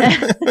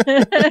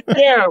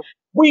 Yeah,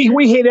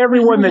 we hate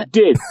everyone that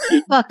did.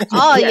 Fuck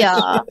all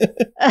y'all.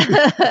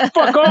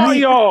 Fuck all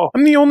y'all.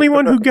 I'm the only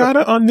one who got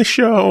it on the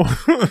show.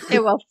 Yeah,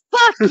 well,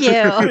 fuck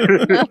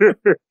you.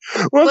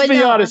 Let's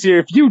be honest here.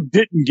 If you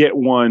didn't get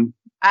one,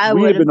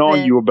 we have been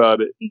on you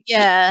about it.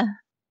 Yeah.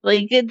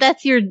 Like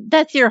that's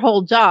your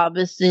whole job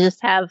is to just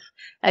have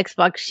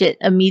Xbox shit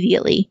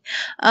immediately.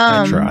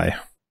 I try.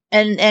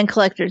 And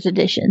collector's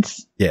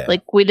editions. Yeah.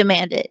 Like we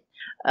demand it.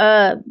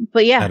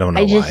 But yeah, I don't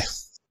know why.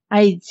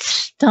 I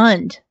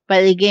stunned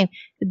by the game.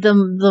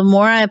 the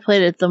more I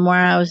played it, the more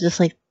I was just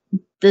like,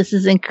 this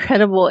is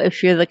incredible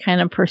if you're the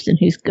kind of person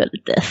who's good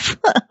at this.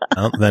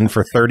 Well, then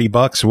for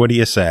 $30, what do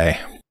you say?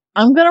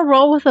 I'm going to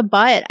roll with a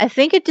buy it. I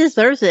think it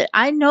deserves it.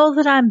 I know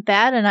that I'm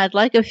bad and I'd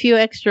like a few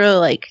extra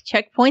like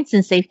checkpoints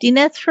and safety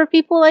nets for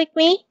people like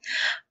me.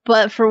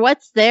 But for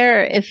what's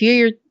there, if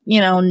you're,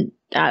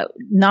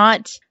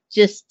 not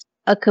just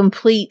a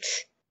complete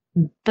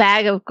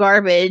bag of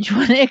garbage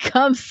when it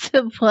comes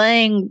to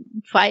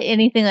fight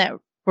anything that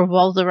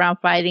revolves around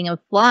fighting and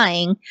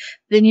flying,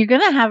 then you're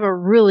going to have a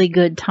really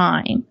good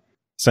time.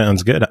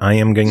 Sounds good. I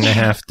am going to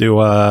have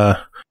to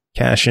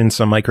cash in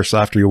some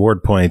Microsoft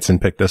reward points and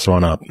pick this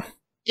one up.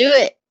 Do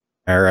it.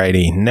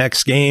 Alrighty.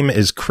 Next game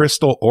is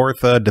Crystal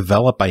Ortha,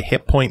 developed by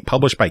Hitpoint,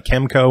 published by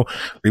KEMCO,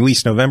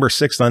 released November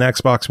 6th on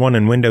Xbox One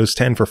and Windows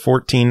 10 for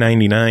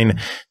 $14.99.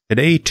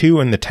 Today, too,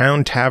 in the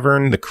town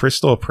tavern, the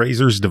Crystal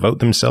appraisers devote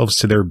themselves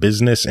to their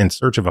business in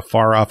search of a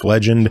far-off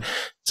legend,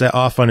 set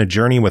off on a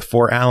journey with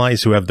 4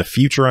 allies who have the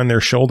future on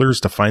their shoulders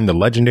to find the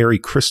legendary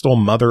Crystal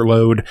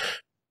Motherlode.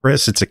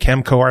 Chris, it's a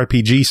KEMCO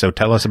RPG, so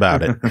tell us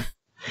about it.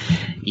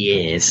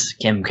 Yes,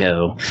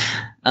 KEMCO.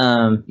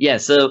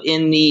 So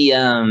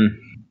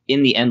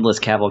in the endless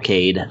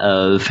cavalcade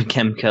of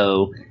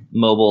KEMCO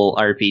mobile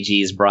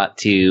RPGs brought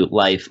to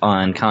life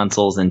on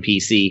consoles and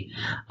PC,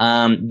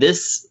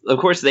 this, of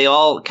course, they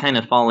all kind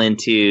of fall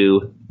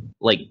into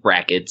like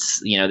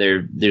brackets.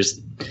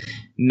 There's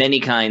many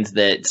kinds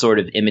that sort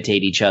of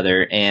imitate each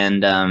other,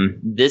 and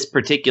this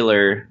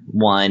particular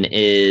one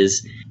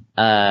is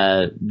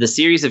the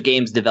series of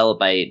games developed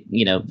by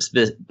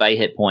by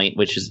Hitpoint,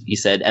 which is, you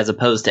said, as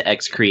opposed to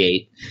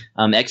X-Create.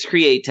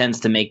 X-Create tends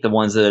to make the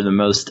ones that are the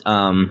most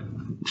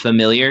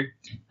familiar.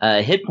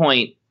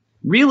 Hitpoint,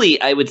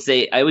 really, I would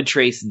say I would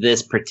trace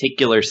this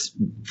particular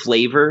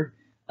flavor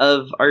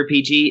of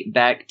RPG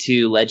back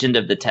to Legend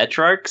of the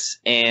Tetrarchs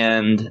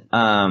and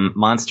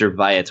Monster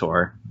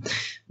Viator,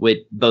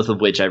 both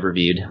of which I've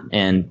reviewed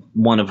and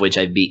one of which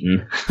I've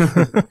beaten.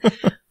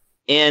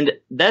 And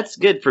that's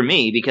good for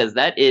me because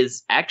that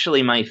is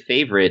actually my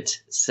favorite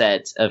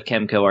set of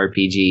KEMCO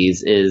RPGs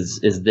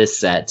is this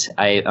set.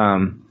 I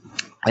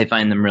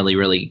find them really,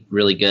 really,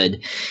 really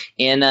good.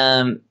 And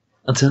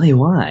I'll tell you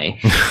why.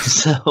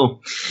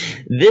 So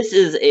this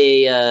is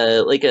a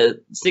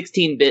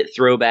 16-bit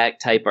throwback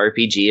type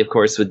RPG, of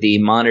course, with the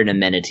modern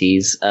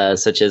amenities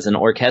such as an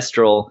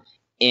orchestral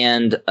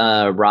and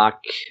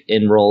rock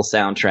and roll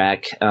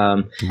soundtrack.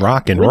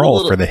 Rock and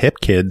roll for the hip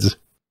kids.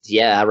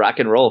 Yeah, rock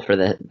and roll for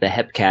the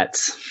hep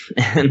cats.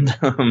 And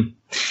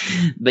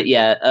but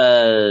yeah,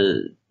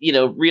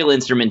 real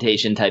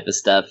instrumentation type of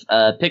stuff.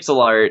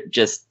 Pixel art,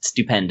 just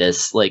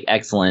stupendous, like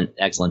excellent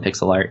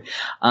pixel art.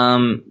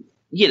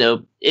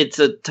 It's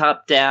a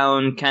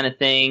top-down kind of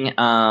thing.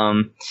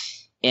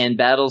 And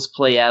battles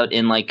play out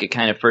in like a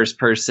kind of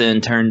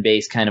first-person,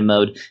 turn-based kind of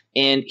mode.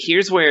 And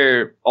here's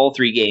where all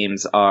 3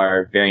 games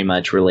are very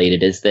much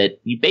related, is that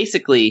you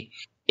basically,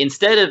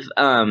 instead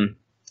of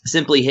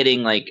simply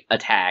hitting like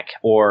attack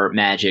or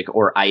magic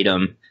or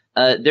item,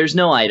 there's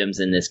no items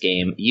in this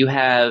game. You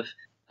have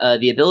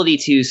the ability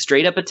to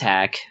straight up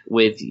attack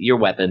with your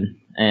weapon,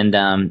 and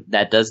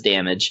that does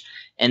damage.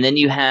 And then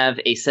you have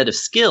a set of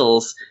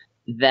skills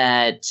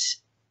that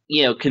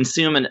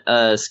consume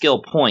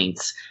skill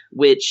points,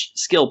 which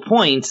skill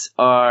points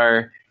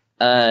are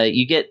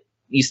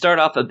you start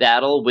off a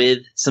battle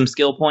with some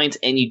skill points,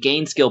 and you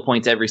gain skill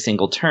points every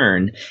single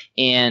turn.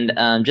 And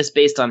just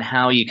based on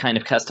how you kind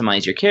of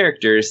customize your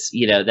characters,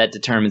 that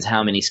determines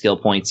how many skill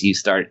points you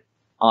start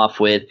off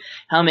with,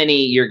 how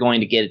many you're going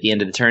to get at the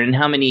end of the turn, and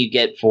how many you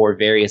get for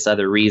various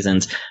other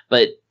reasons.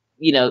 But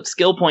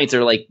skill points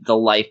are like the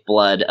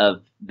lifeblood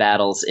of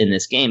battles in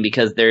this game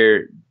because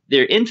they're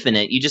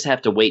infinite. You just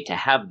have to wait to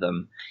have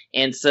them.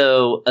 And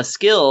so a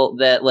skill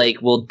that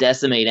like will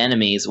decimate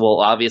enemies will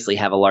obviously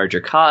have a larger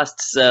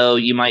cost. So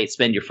you might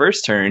spend your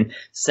first turn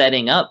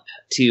setting up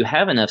to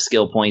have enough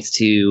skill points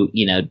to,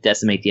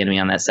 decimate the enemy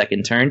on that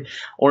second turn.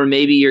 Or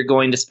maybe you're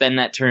going to spend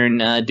that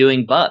turn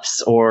doing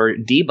buffs or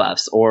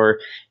debuffs or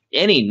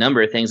any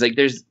number of things. Like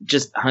there's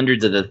just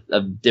hundreds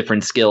of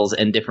different skills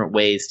and different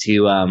ways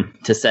to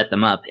set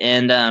them up.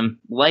 And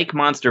like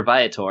Monster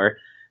Viator,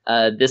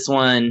 this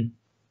one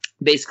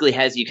basically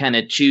has you kind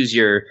of choose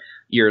your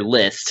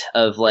list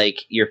of like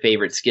your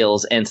favorite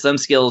skills, and some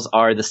skills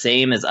are the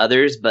same as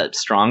others but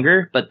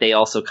stronger, but they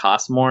also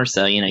cost more,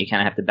 so you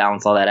kind of have to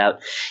balance all that out.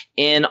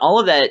 And all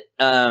of that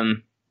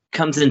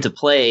comes into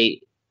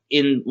play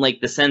in like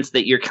the sense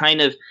that you're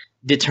kind of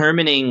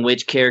determining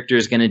which character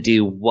is going to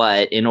do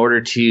what in order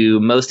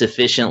to most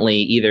efficiently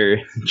either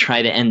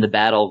try to end the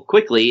battle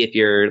quickly if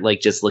you're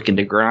like just looking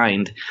to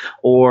grind,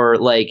 or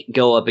like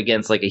go up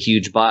against like a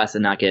huge boss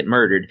and not get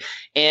murdered.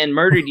 And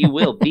murdered you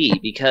will be,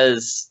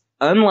 because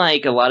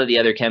unlike a lot of the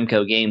other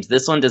KEMCO games,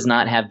 this one does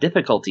not have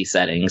difficulty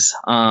settings.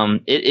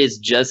 It is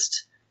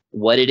just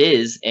what it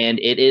is, and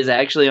it is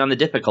actually on the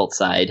difficult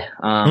side.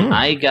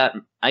 I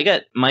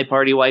got my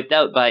party wiped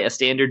out by a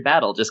standard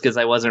battle just because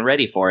I wasn't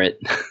ready for it.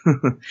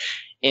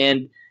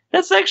 And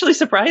that's actually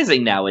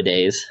surprising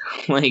nowadays,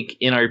 like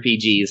in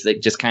RPGs,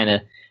 that just kind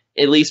of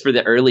at least for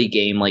the early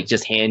game, like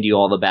just hand you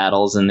all the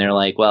battles and they're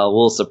like, well,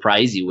 we'll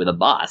surprise you with a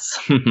boss.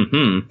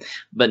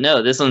 But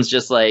no, this one's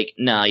just like,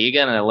 no, you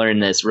gotta learn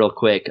this real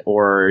quick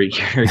or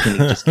you're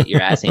gonna just get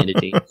your ass handed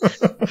to you.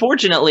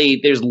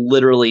 Fortunately, there's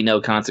literally no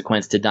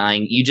consequence to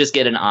dying. You just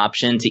get an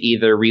option to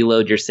either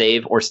reload your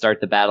save or start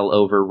the battle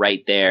over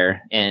right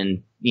there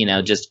and,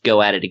 just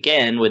go at it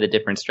again with a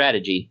different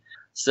strategy.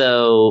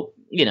 So,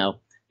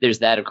 there's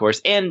that, of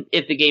course. And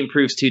if the game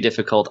proves too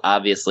difficult,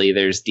 obviously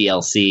there's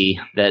DLC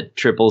that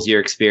triples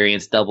your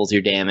experience, doubles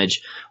your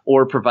damage,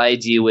 or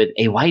provides you with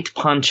a white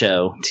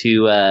Pancho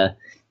to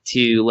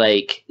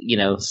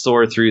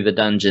soar through the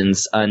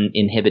dungeons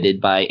uninhibited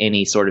by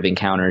any sort of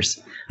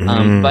encounters.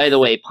 By the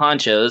way,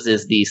 Panchos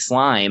is the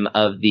slime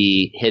of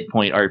the hit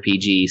point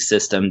RPG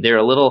system. They're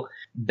a little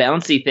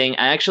bouncy thing.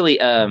 I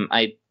actually,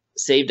 I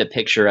saved a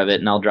picture of it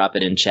and I'll drop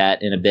it in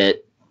chat in a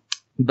bit.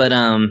 But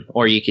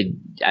or you could,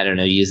 I don't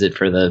know, use it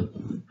for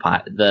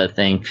the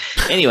thing.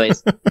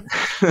 Anyways,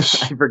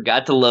 I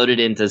forgot to load it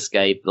into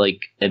Skype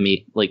like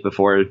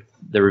before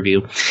the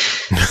review.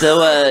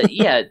 So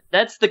yeah,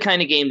 that's the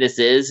kind of game this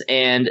is,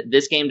 and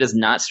this game does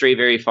not stray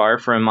very far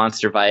from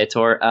Monster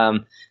Viator.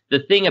 The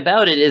thing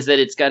about it is that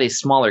it's got a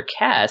smaller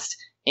cast,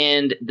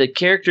 and the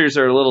characters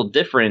are a little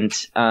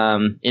different.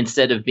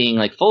 Instead of being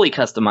like fully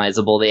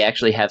customizable, they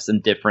actually have some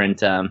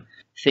different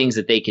things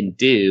that they can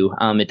do.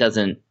 It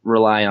doesn't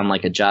rely on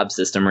like a job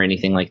system or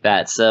anything like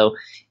that. So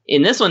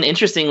in this one,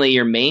 interestingly,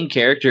 your main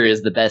character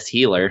is the best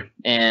healer,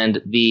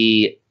 and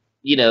the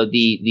what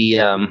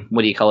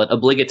do you call it?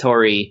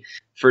 Obligatory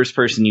first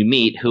person you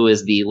meet, who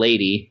is the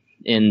lady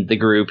in the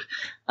group,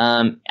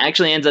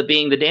 actually ends up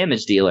being the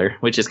damage dealer,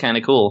 which is kind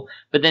of cool.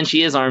 But then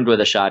she is armed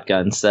with a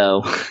shotgun,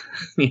 so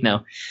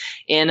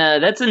And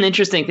that's an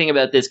interesting thing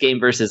about this game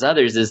versus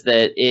others, is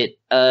that it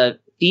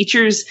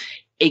features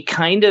a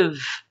kind of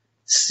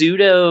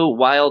pseudo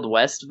Wild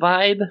West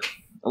vibe.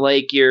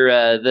 Like your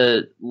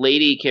the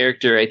lady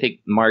character, I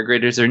think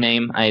Margaret is her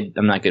name. I'm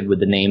not good with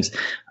the names.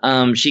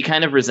 She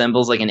kind of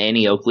resembles like an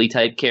Annie Oakley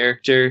type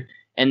character.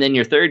 And then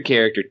your third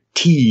character,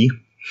 T,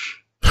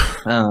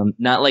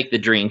 not like the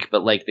drink,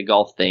 but like the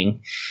golf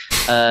thing.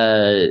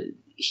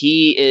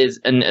 He's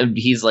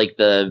like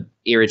the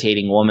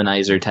irritating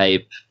womanizer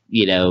type,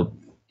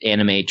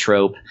 anime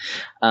trope.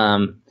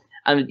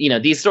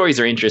 These stories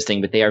are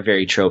interesting, but they are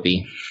very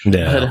tropey.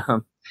 Yeah.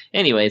 But,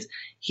 anyways,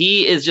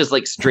 he is just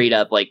like straight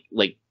up like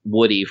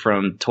Woody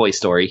from Toy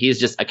Story. He's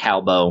just a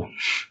cowboy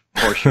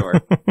for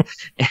sure.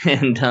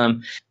 And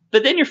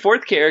but then your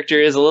fourth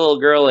character is a little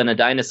girl in a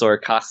dinosaur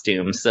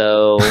costume.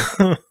 So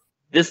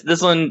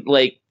this one,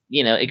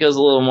 it goes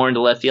a little more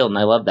into left field, and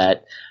I love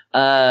that.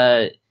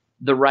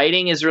 The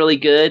writing is really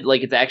good.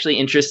 Like, it's actually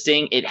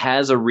interesting. It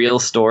has a real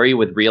story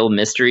with real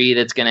mystery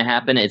that's going to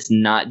happen. It's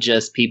not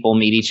just people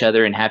meet each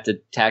other and have to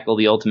tackle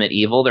the ultimate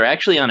evil. They're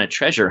actually on a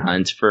treasure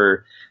hunt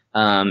for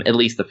at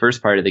least the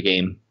first part of the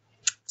game.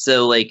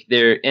 So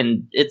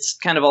and it's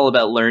kind of all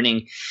about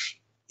learning.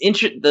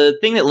 The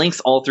thing that links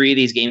all three of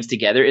these games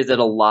together is that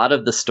a lot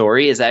of the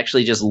story is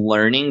actually just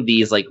learning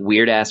these like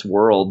weird ass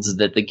worlds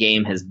that the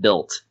game has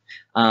built.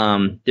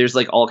 There's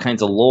like all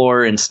kinds of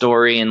lore and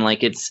story, and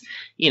like it's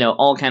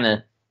all kind of,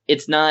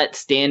 it's not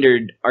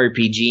standard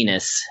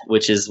RPG-ness,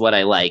 which is what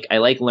I like. I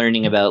like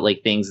learning about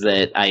like things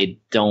that I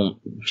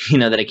don't,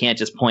 that I can't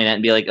just point at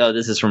and be like, oh,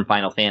 this is from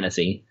Final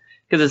Fantasy.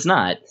 Because it's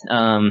not.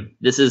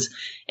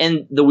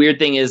 And the weird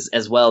thing is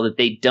as well that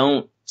they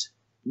don't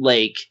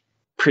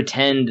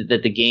pretend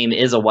that the game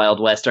is a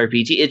Wild West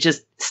RPG. It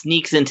just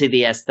sneaks into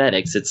the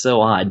aesthetics. It's so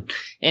odd.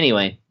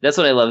 Anyway, that's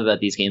what I love about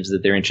these games,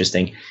 that they're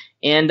interesting.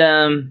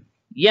 And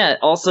yeah,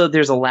 also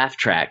there's a laugh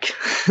track.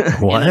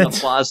 What? And an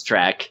applause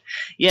track.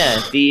 Yeah,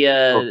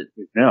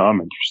 now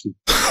I'm interested.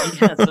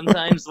 Yeah,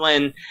 sometimes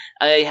when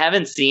I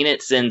haven't seen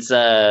it since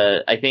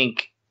I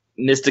think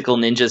Mystical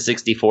Ninja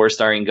 64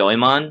 starring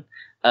Goemon.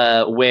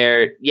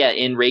 Where,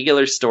 in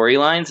regular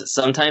storylines,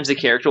 sometimes a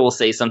character will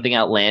say something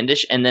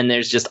outlandish, and then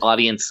there's just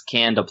audience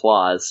canned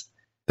applause.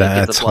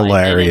 That's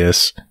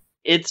hilarious.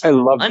 I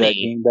love that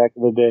game back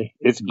in the day.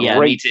 It's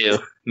great. Yeah,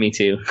 me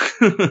too.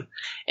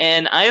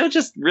 And I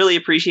just really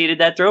appreciated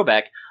that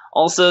throwback.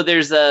 Also,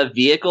 there's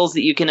vehicles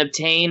that you can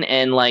obtain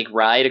and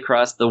ride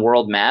across the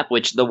world map,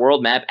 which the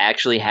world map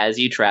actually has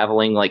you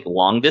traveling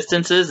long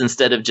distances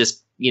instead of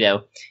just,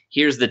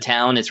 here's the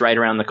town, it's right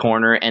around the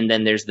corner, and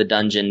then there's the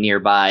dungeon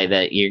nearby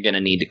that you're going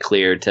to need to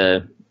clear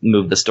to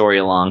move the story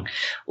along.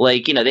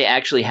 They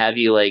actually have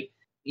you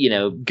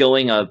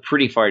going a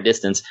pretty far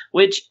distance,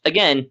 which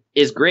again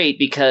is great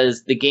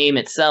because the game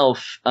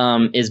itself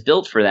is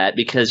built for that,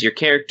 because your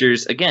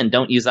characters again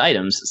don't use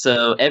items,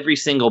 so every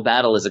single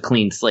battle is a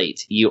clean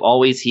slate. You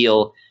always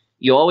heal,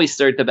 you always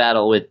start the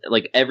battle with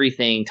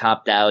everything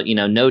topped out,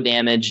 no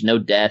damage, no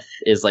death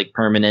is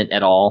permanent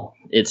at all.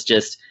 It's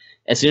just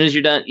as soon as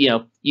you're done,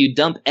 you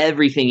dump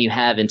everything you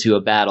have into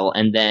a battle,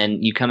 and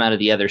then you come out of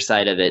the other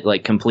side of it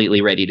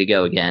completely ready to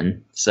go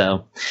again.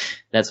 So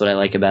that's what I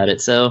like about it.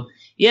 So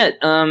yeah,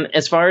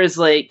 as far as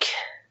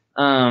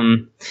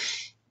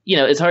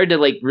it's hard to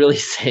like really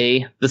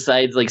say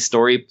besides like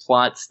story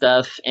plot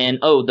stuff and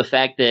the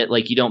fact that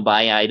like you don't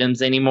buy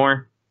items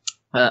anymore.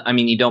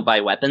 You don't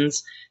buy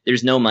weapons.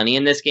 There's no money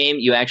in this game.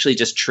 You actually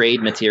just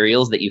trade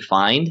materials that you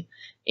find,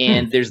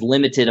 and there's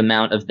limited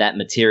amount of that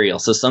material.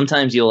 So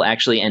sometimes you'll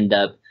actually end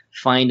up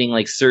finding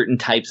like certain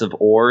types of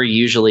ore,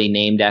 usually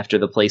named after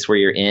the place where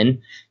you're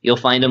in. You'll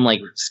find them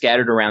like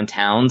scattered around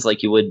towns,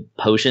 like you would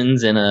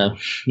potions in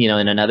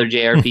in another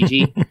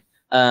JRPG.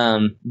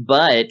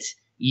 But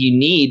you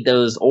need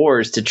those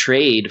ores to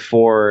trade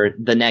for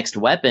the next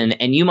weapon,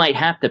 and you might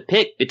have to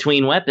pick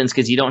between weapons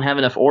because you don't have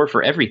enough ore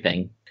for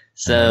everything.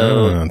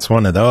 So it's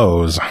one of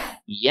those.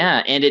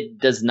 Yeah, and it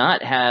does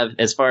not have,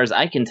 as far as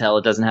I can tell,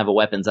 it doesn't have a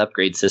weapons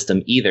upgrade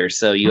system either.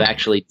 So you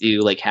actually do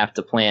like have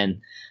to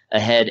plan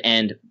ahead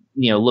and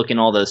look in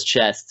all those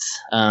chests.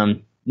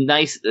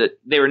 Nice,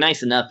 they were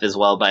nice enough as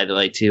well, by the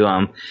way,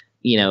 to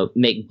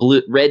make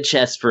red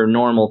chests for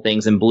normal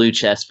things and blue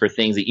chests for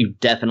things that you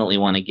definitely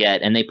want to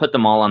get, and they put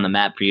them all on the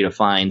map for you to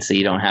find, so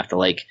you don't have to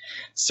like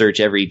search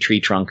every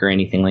tree trunk or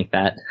anything like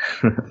that.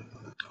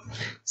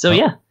 So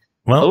yeah.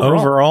 Well,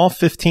 overall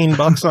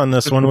 $15 on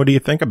this one. What do you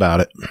think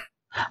about it?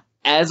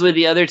 As with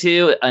the other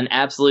two, an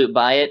absolute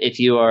buy it if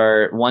you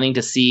are wanting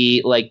to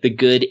see like the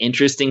good,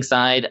 interesting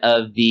side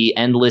of the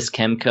endless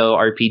KEMCO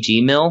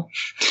RPG mill.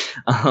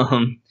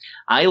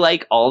 I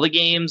like all the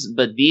games,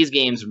 but these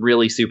games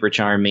really super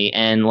charm me.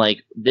 And like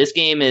this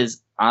game is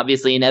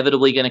obviously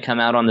inevitably going to come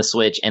out on the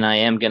Switch, and I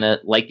am going to,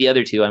 like the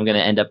other two, I'm going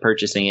to end up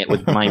purchasing it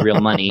with my real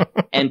money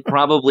and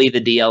probably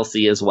the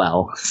DLC as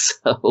well.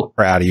 So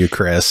proud of you,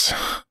 Chris.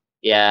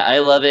 Yeah, I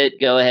love it.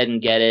 Go ahead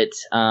and get it.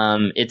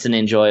 It's an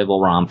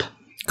enjoyable romp.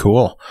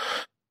 Cool.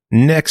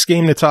 Next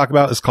game to talk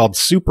about is called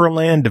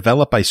Supraland,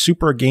 developed by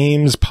Supra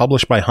Games,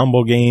 published by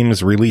Humble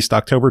Games, released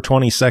October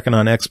 22nd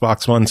on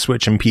Xbox One,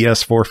 Switch, and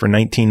PS4 for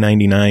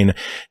 $19.99.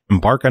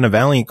 Embark on a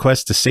valiant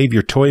quest to save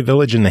your toy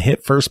village in the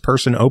hit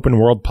first-person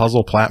open-world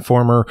puzzle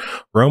platformer.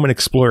 Roam and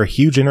explore a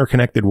huge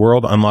interconnected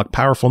world, unlock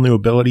powerful new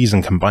abilities,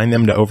 and combine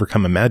them to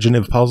overcome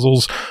imaginative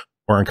puzzles,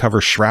 or uncover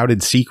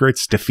shrouded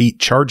secrets, defeat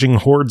charging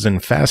hordes in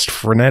fast,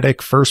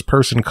 frenetic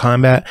first-person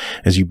combat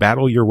as you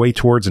battle your way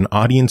towards an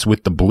audience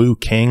with the Blue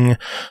King.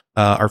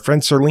 Our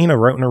friend Surlyna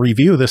wrote in a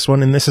review of this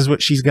one, and this is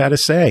what she's got to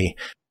say.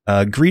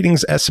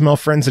 Greetings, SML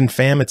friends and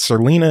fam. It's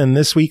Surlyna, and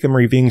this week I'm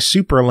reviewing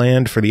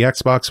Supraland for the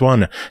Xbox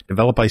One.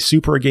 Developed by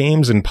Supra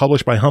Games and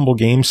published by Humble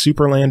Games,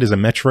 Supraland is a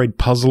Metroidvania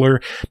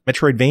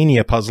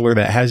puzzler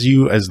that has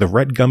you as the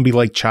Red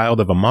Gumby-like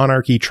child of a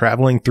monarchy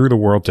traveling through the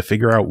world to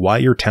figure out why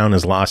your town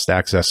has lost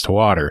access to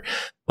water.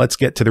 Let's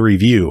get to the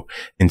review.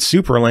 In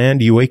Supraland,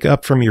 you wake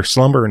up from your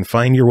slumber and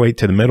find your way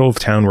to the middle of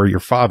town where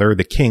your father,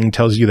 the king,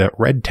 tells you that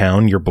Red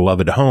Town, your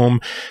beloved home,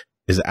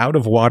 is out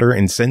of water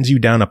and sends you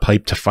down a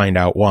pipe to find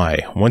out why.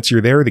 Once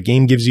you're there, the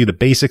game gives you the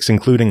basics,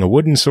 including a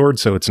wooden sword,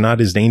 so it's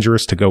not as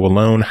dangerous to go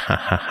alone. Ha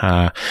ha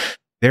ha.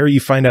 There you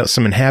find out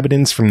some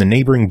inhabitants from the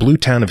neighboring blue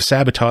town have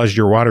sabotaged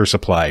your water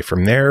supply.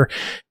 From there,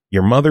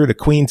 your mother, the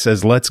queen,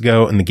 says, let's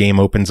go, and the game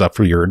opens up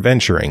for your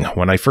adventuring.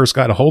 When I first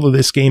got a hold of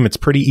this game, it's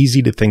pretty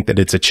easy to think that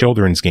it's a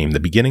children's game. The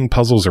beginning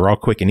puzzles are all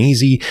quick and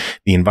easy.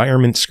 The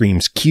environment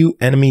screams cute,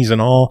 enemies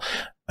and all.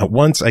 At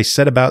once, I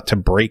set about to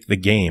break the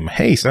game.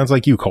 Hey, sounds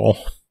like you, Cole.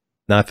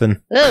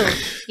 Nothing. Oh,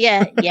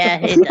 yeah,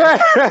 it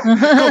does.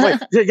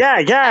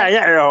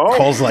 yeah.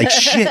 Cole's like,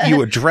 shit,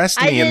 you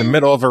addressed me in the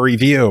middle of a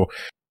review.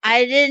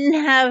 I didn't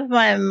have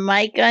my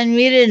mic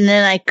unmuted, and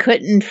then I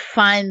couldn't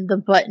find the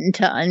button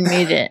to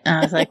unmute it. And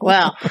I was like,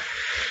 well,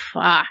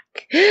 fuck.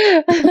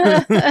 But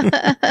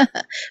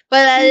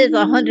that is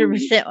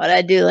 100% what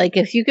I do. Like,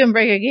 if you can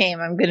break a game,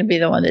 I'm going to be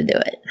the one to do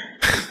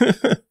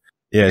it.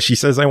 Yeah, she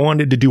says, I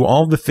wanted to do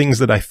all the things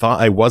that I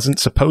thought I wasn't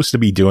supposed to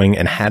be doing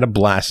and had a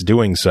blast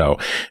doing so.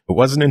 It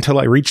wasn't until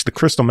I reached the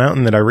Crystal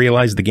Mountain that I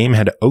realized the game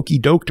had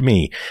okey-doked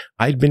me.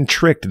 I'd been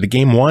tricked. The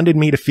game wanted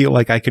me to feel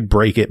like I could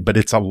break it, but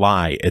it's a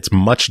lie. It's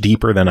much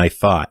deeper than I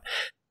thought.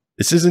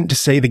 This isn't to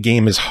say the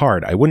game is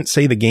hard. I wouldn't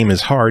say the game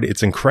is hard.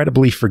 It's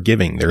incredibly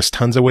forgiving. There's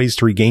tons of ways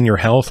to regain your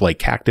health, like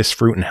cactus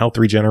fruit and health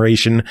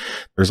regeneration.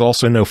 There's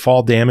also no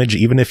fall damage.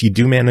 Even if you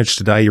do manage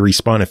to die, you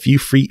respawn a few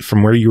feet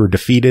from where you were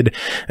defeated.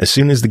 As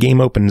soon as the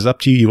game opens up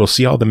to you, you will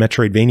see all the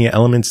Metroidvania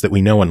elements that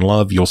we know and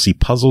love. You'll see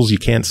puzzles you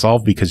can't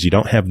solve because you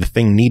don't have the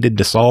thing needed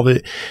to solve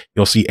it.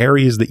 You'll see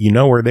areas that you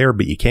know are there,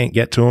 but you can't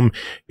get to them.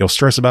 You'll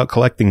stress about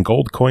collecting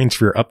gold coins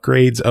for your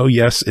upgrades. Oh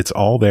yes, it's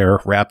all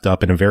there, wrapped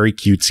up in a very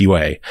cutesy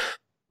way.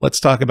 Let's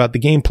talk about the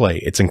gameplay.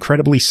 It's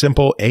incredibly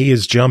simple. A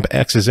is jump,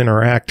 X is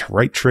interact,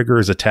 right trigger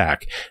is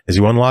attack. As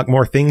you unlock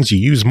more things, you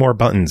use more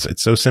buttons.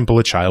 It's so simple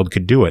a child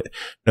could do it.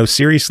 No,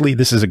 seriously,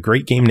 this is a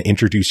great game to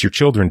introduce your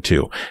children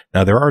to.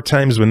 Now, there are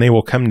times when they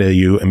will come to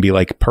you and be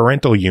like,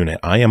 parental unit,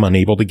 I am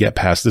unable to get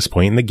past this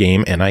point in the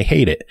game and I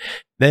hate it.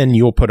 Then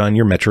you'll put on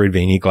your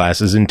Metroidvania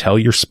glasses and tell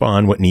your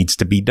spawn what needs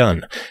to be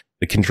done.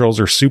 The controls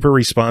are super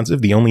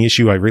responsive. The only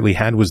issue I really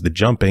had was the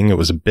jumping. It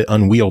was a bit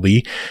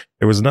unwieldy.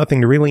 There was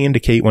nothing to really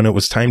indicate when it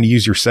was time to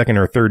use your second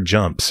or third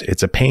jumps.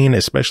 It's a pain,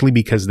 especially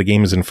because the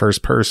game is in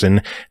first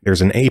person.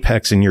 There's an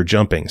apex in your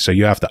jumping, so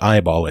you have to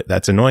eyeball it.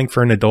 That's annoying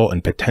for an adult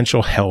and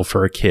potential hell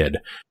for a kid.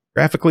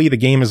 Graphically, the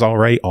game is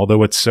alright,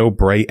 although it's so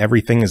bright,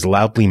 everything is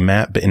loudly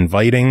matte but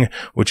inviting,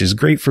 which is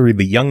great for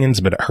the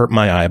youngins, but it hurt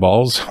my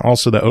eyeballs.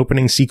 Also, the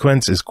opening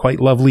sequence is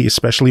quite lovely,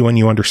 especially when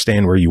you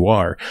understand where you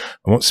are.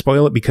 I won't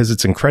spoil it because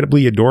it's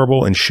incredibly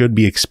adorable and should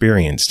be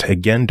experienced.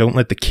 Again, don't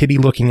let the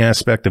kiddie-looking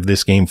aspect of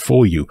this game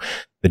fool you.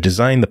 The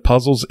design, the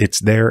puzzles, it's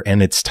there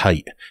and it's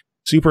tight.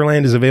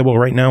 Supraland is available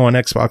right now on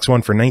Xbox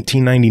One for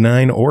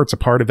 $19.99, or it's a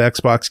part of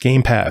Xbox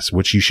Game Pass,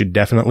 which you should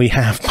definitely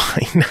have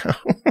by now.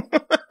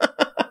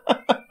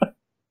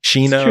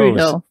 She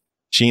knows.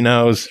 She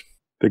knows.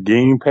 The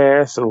Game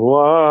Pass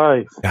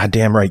alive.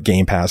 Goddamn right,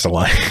 Game Pass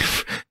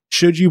alive.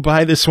 Should you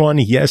buy this one?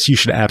 Yes, you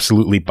should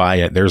absolutely buy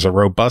it. There's a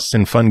robust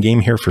and fun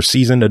game here for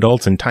seasoned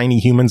adults and tiny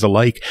humans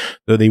alike,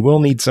 though they will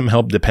need some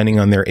help depending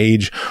on their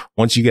age.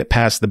 Once you get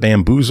past the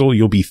bamboozle,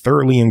 you'll be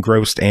thoroughly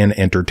engrossed and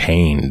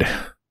entertained.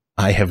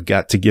 I have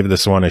got to give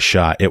this one a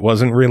shot. It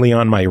wasn't really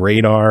on my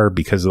radar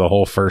because of the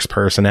whole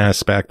first-person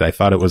aspect. I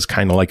thought it was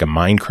kind of like a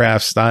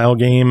Minecraft-style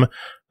game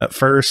at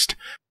first.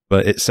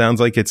 But it sounds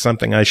like it's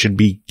something I should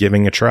be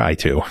giving a try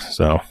to.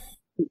 So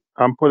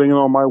I'm putting it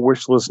on my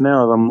wish list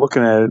now. I'm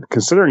looking at it,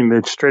 considering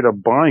they're straight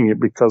up buying it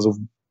because of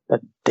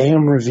that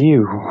damn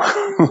review.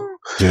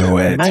 Do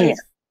it.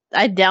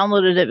 I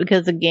downloaded it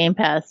because of Game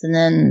Pass, and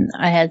then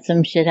I had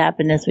some shit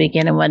happen this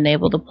weekend and wasn't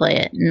able to play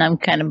it. And I'm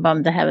kind of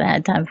bummed I haven't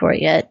had time for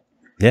it yet.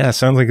 Yeah,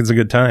 sounds like it's a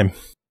good time.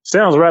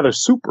 Sounds rather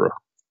Supra.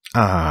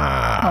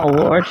 Ah. Oh,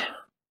 Lord.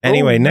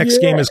 Anyway, next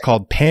game is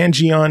called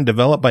Pangeon,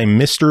 developed by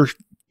Mr.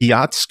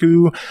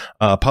 Ciastku,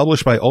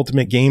 published by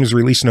Ultimate Games,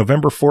 released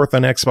November 4th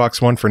on Xbox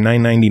One for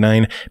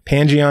 $9.99.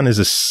 Pangeon is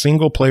a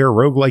single-player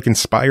roguelike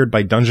inspired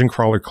by dungeon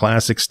crawler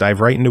classics. Dive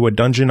right into a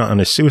dungeon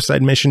on a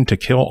suicide mission to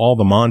kill all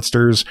the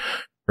monsters.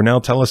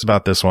 Pernell, tell us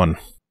about this one.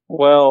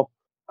 Well,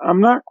 I'm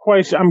not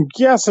quite sure. I'm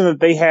guessing that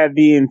they had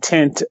the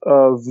intent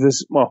of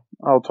this. Well,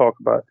 I'll talk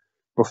about it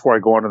before I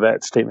go on to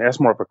that statement.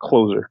 That's more of a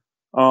closer.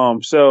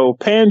 So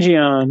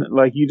Pangeon,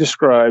 like you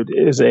described,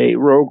 is a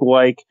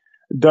roguelike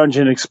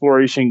dungeon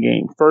exploration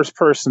game, first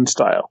person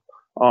style.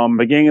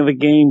 Beginning of the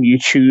game, you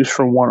choose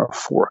from one of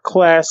 4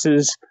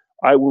 classes.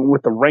 I went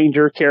with the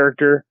ranger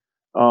character,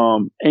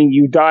 and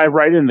you dive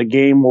right in. The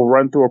game will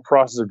run through a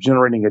process of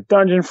generating a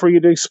dungeon for you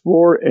to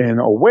explore, and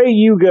away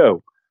you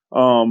go.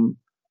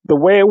 The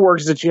way it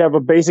works is that you have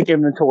a basic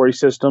inventory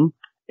system,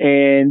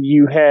 and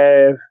you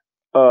have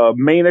a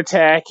main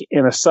attack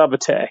and a sub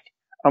attack.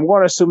 I'm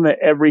going to assume that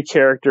every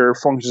character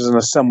functions in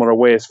a similar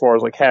way as far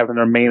as like having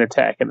their main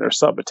attack and their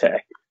sub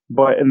attack.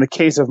 But in the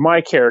case of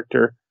my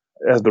character,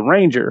 as the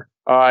ranger,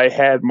 I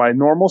had my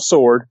normal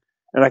sword,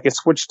 and I could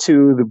switch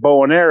to the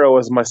bow and arrow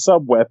as my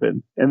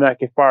sub-weapon, and I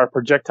could fire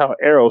projectile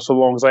arrows so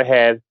long as I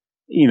had,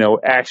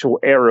 actual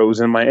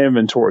arrows in my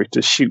inventory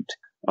to shoot.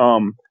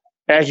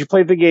 As you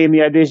play the game,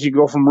 the idea is you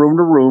go from room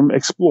to room,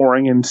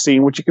 exploring and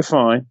seeing what you can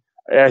find.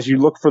 As you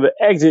look for the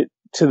exit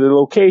to the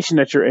location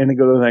that you're in and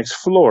go to the next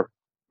floor.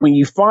 When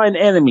you find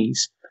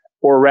enemies,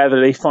 or rather,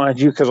 they find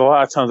you, because a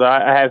lot of times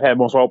I have had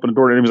most open the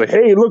door and enemies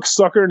like, "Hey, look,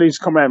 sucker!" and they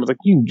just come at me. It's like,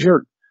 "You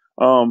jerk!"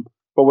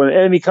 But when an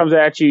enemy comes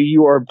at you,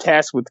 you are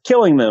tasked with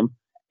killing them,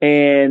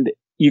 and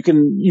you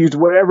can use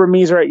whatever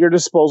means are at your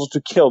disposal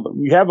to kill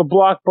them. You have a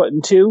block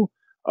button too,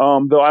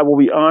 though I will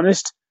be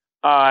honest,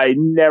 I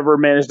never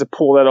managed to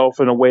pull that off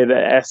in a way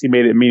that actually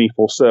made it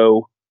meaningful.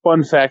 So,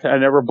 fun fact, I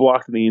never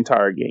blocked the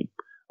entire game.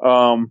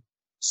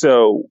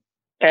 So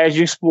as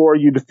you explore,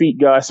 you defeat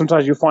guys.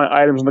 Sometimes you'll find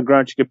items on the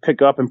ground you can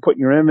pick up and put in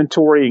your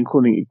inventory,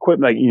 including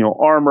equipment like,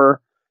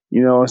 armor,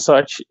 and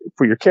such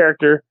for your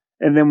character.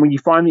 And then when you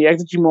find the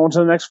exit, you move on to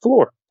the next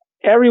floor.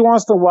 Every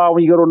once in a while,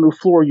 when you go to a new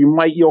floor,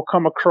 you'll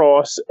come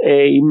across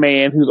a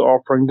man who's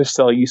offering to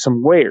sell you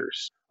some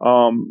wares.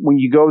 When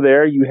you go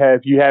there, you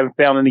haven't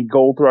found any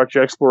gold throughout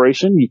your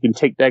exploration. You can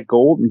take that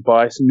gold and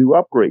buy some new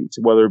upgrades,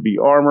 whether it be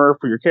armor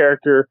for your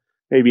character,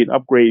 maybe an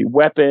upgraded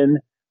weapon,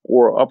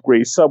 or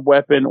upgrade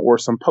sub-weapon, or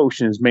some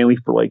potions, mainly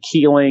for like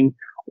healing,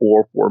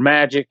 or for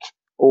magic,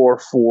 or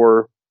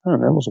for, that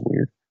was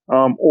weird,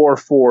 or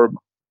for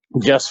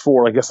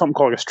like something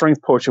called a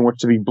strength potion, which,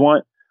 to be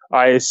blunt,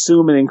 I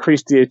assume it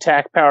increased the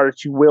attack power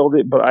that you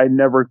wielded, but I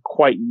never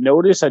quite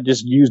noticed. I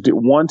just used it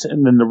once,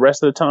 and then the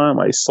rest of the time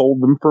I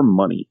sold them for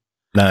money.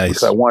 Nice.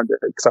 Because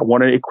I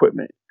wanted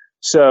equipment.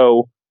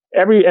 So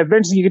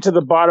eventually you get to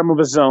the bottom of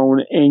a zone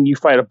and you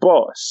fight a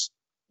boss.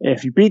 And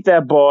if you beat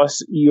that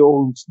boss,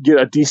 you'll get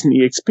a decent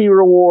EXP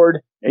reward,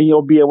 and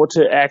you'll be able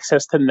to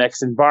access the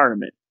next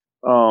environment.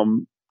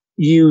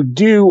 You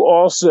do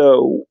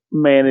also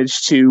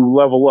manage to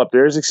level up.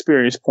 There's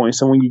experience points,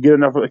 and when you get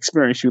enough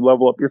experience, you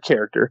level up your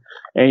character,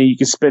 and you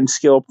can spend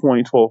skill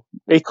points. Well,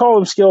 they call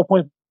them skill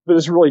points, but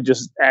it's really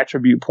just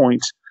attribute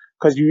points,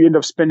 because you end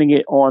up spending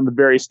it on the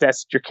various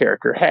stats that your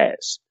character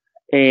has.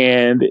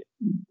 And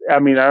I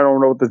mean, I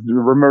don't know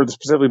remember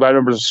specifically, but I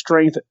remember the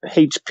strength,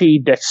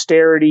 HP,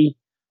 dexterity,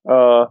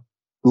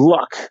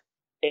 luck.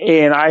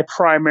 And I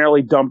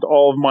primarily dumped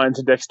all of mine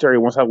to dexterity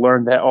once I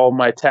learned that all of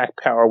my attack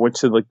power went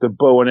to like the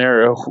bow and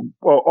arrow.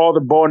 Well, all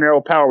the bow and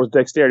arrow power was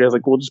dexterity. I was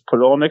like, we'll just put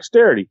it all in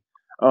dexterity.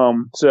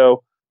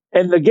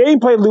 And the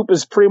gameplay loop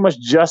is pretty much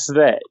just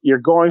that. You're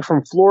going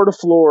from floor to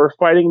floor,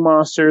 fighting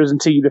monsters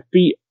until you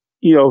defeat,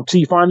 till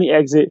you find the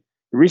exit,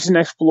 you reach the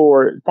next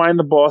floor, find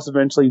the boss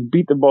eventually,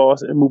 beat the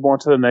boss, and move on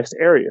to the next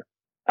area.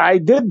 I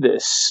did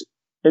this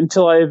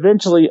until I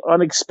eventually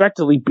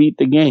unexpectedly beat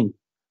the game.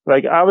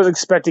 Like, I was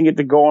expecting it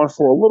to go on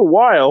for a little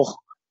while,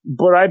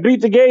 but I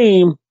beat the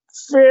game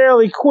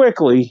fairly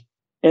quickly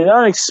and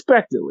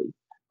unexpectedly.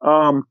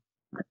 What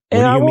do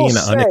you mean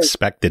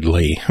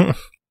unexpectedly?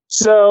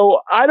 So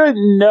I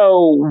didn't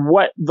know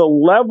what the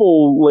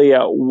level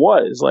layout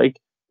was. Like,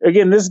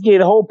 again, the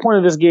whole point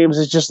of this game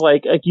is just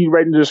like you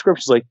read in the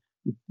descriptions, like,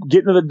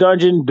 get into the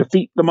dungeon,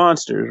 defeat the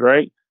monsters,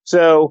 right?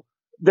 So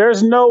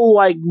there's no,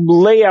 like,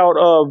 layout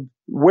of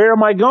where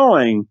am I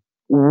going?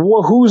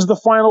 Who's the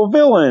final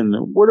villain?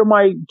 What am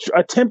I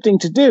attempting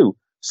to do?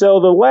 So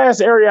the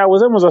last area I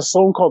was in was a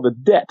zone called the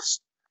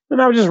Depths.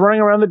 And I was just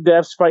running around the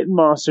depths fighting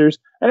monsters.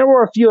 And there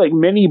were a few like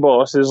mini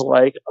bosses,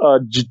 like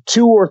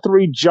 2 or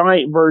 3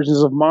 giant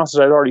versions of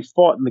monsters I'd already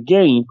fought in the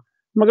game.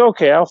 I'm like,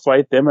 okay, I'll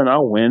fight them and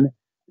I'll win.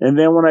 And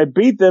then when I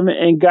beat them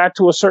and got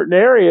to a certain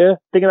area,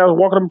 thinking I was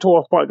walking up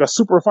to a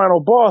super final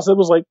boss, it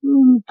was like,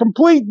 you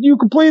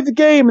completed the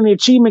game. And the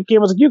achievement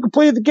game was like, you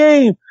completed the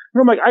game.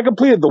 And I'm like, I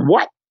completed the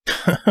what?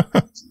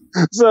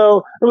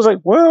 So it was like,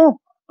 well,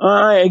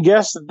 I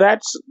guess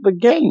that's the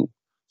game.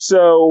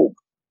 So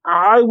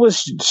I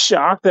was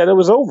shocked that it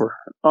was over.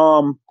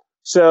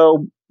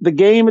 So the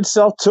game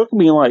itself took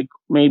me like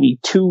maybe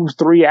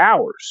 2-3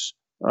 hours.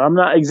 I'm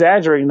not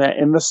exaggerating that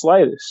in the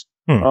slightest.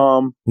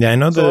 Yeah, I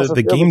know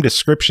the game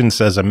description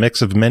says a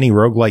mix of many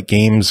roguelike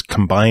games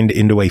combined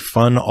into a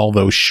fun,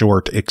 although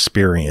short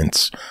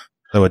experience.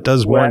 So it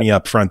does warn you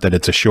up front that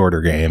it's a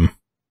shorter game.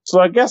 So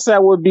I guess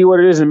that would be what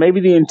it is. And maybe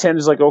the intent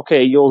is like,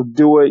 okay, you'll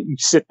do it. You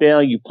sit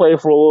down, you play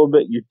for a little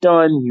bit, you're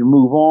done, you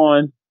move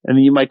on. And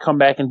then you might come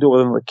back and do it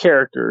with another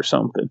character or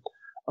something.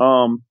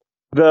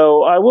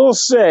 Though I will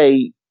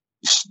say,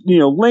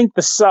 length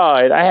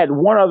aside, I had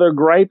one other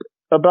gripe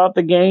about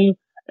the game,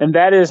 and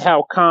that is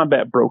how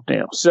combat broke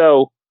down.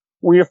 So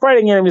when you're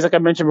fighting enemies, like I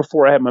mentioned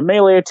before, I had my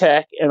melee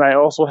attack, and I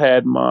also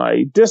had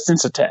my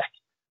distance attack.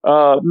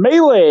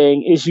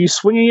 Meleeing is you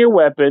swinging your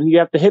weapon. You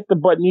have to hit the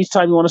button each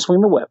time you want to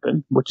swing the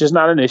weapon, which is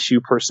not an issue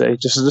per se,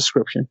 just a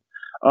description.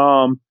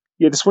 You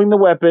have to swing the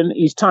weapon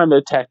each time to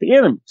attack the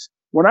enemies.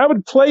 When I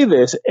would play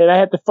this and I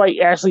had to fight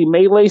actually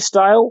melee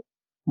style,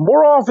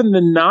 more often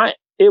than not,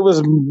 it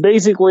was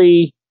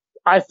basically,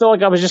 I felt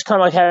like I was just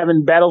kind of like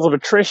having battles of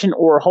attrition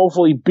or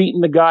hopefully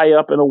beating the guy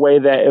up in a way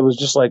that it was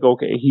just like,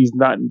 okay, he's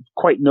not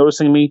quite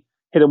noticing me,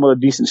 hit him with a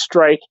decent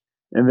strike,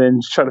 and then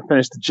try to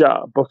finish the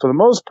job. But for the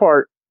most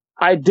part,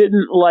 I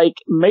didn't like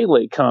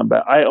melee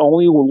combat. I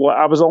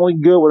was only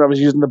good when I was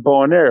using the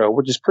bow and arrow,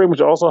 which is pretty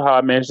much also how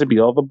I managed to beat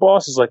all the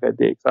bosses like I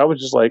did. I was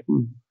just like,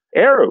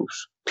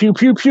 arrows. Pew,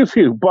 pew, pew,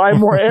 pew. Buy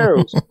more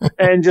arrows.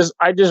 And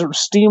I just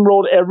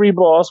steamrolled every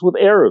boss with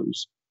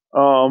arrows.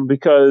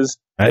 Because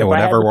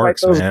whatever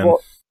works, man.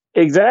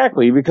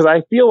 Exactly. Because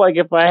I feel like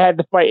if I had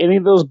to fight any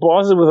of those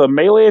bosses with a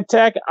melee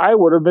attack, I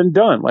would have been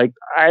done. Like,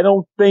 I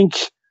don't think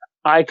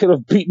I could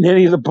have beaten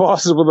any of the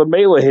bosses with a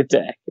melee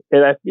attack.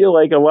 And I feel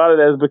like a lot of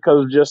that is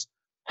because of just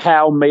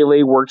how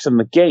melee works in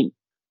the game.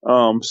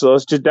 So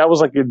that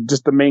was like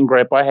just the main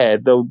gripe I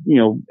had. Though,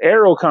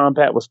 arrow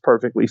combat was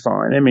perfectly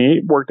fine. I mean,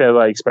 it worked as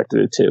I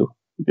expected it to.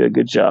 It did a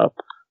good job.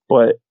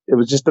 But it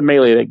was just the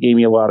melee that gave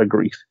me a lot of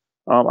grief.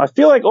 I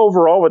feel like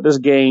overall with this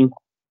game,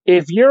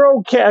 if you're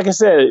okay, like I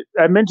said,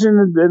 I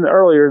mentioned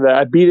earlier that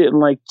I beat it in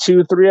like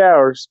 2-3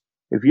 hours.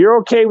 If you're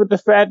okay with the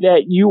fact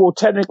that you will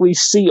technically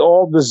see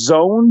all the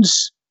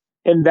zones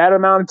in that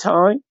amount of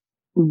time,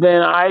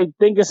 then I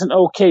think it's an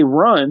okay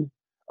run.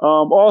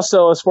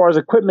 Also, as far as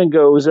equipment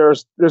goes,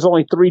 there's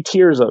only 3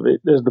 tiers of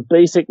it. There's the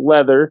basic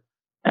leather.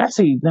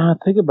 Actually, now I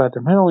think about it,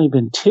 there might have only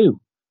been 2.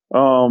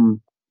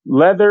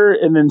 Leather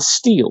and then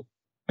steel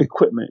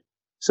equipment.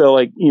 So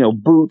like,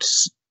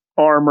 boots,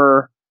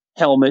 armor,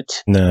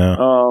 helmet.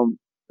 No.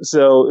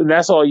 And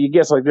that's all you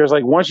get. So like, there's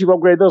like, once you've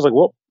upgraded those, like,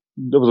 well,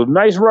 there was a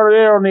nice run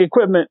there on the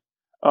equipment.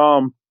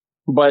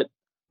 But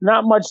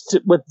not much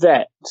with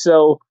that.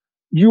 So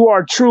you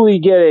are truly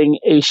getting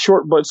a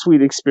short but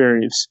sweet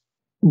experience.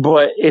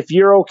 But if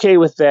you're okay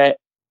with that,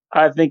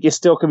 I think it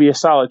still could be a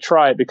solid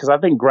try because I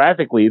think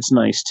graphically it's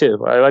nice too.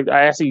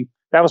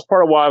 That was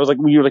part of why I was like,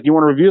 when you were like, you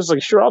want to review? I was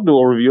like, sure, I'll do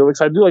a review.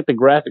 Because I do like the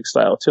graphic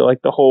style too,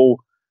 like the whole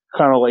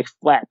kind of like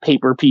flat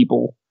paper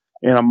people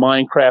in a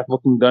Minecraft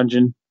looking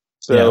dungeon.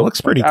 So yeah, it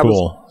looks pretty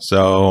cool.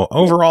 So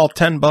overall,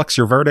 $10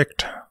 your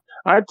verdict?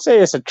 I'd say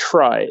it's a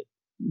try,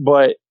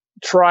 but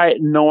try it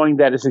knowing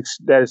that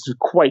it's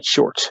quite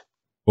short.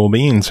 Cool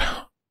beans.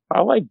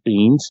 I like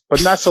beans,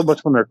 but not so much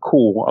when they're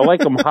cool. I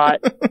like them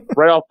hot,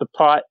 right off the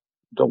pot,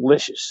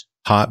 delicious.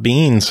 Hot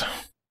beans.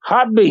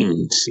 Hot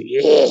beans.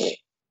 Yeah.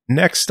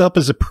 Next up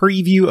is a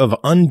preview of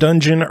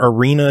Undungeon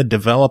Arena,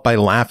 developed by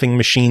Laughing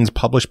Machines,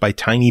 published by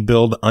Tiny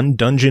Build.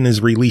 Undungeon is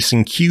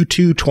releasing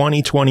Q2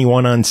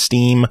 2021 on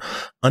Steam.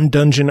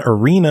 Undungeon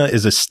Arena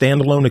is a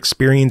standalone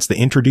experience that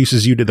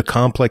introduces you to the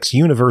complex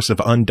universe of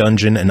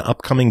Undungeon, an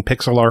upcoming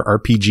pixel art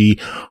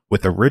RPG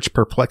with a rich,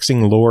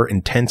 perplexing lore,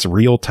 intense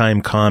real-time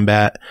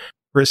combat.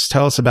 Chris,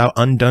 tell us about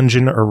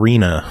Undungeon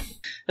Arena.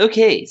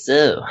 Okay,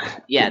 so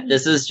yeah,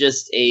 this is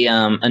just a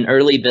an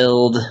early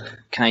build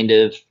kind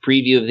of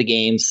preview of the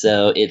game.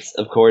 So it's,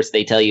 of course,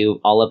 they tell you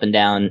all up and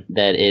down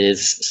that it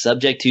is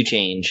subject to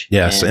change.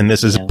 Yes, and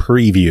this is a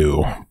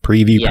preview.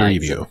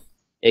 Preview.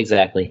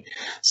 Exactly.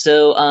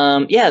 So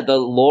the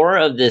lore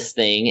of this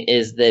thing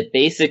is that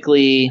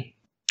basically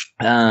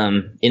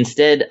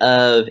instead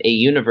of a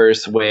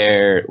universe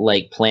where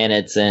like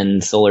planets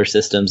and solar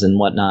systems and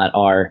whatnot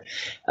are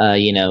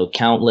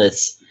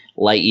countless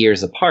light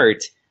years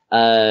apart,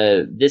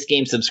 this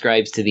game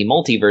subscribes to the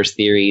multiverse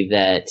theory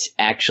that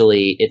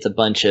actually it's a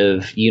bunch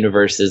of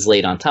universes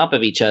laid on top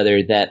of each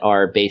other that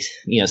are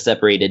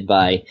separated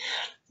by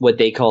what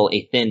they call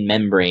a thin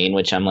membrane,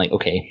 which I'm like,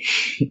 okay.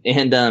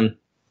 And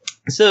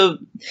so,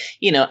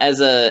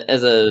 as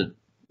a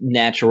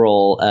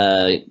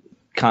natural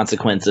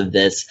consequence of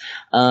this,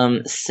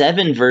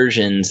 7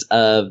 versions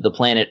of the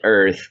planet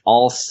Earth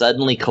all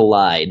suddenly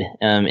collide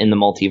in the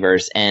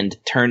multiverse and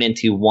turn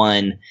into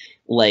one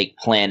like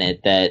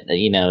planet that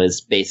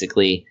is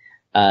basically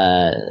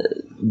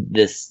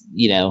this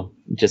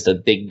just a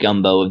big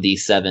gumbo of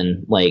these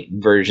 7 like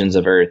versions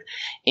of Earth,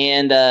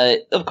 and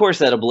of course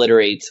that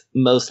obliterates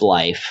most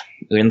life.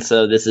 And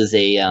so this is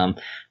a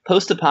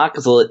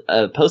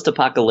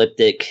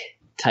post-apocalyptic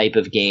type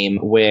of game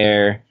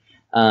where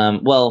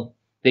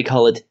they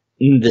call it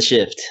the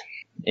shift,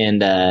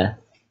 and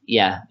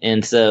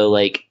and so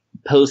like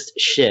post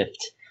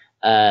shift,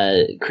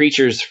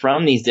 creatures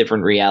from these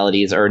different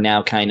realities are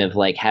now kind of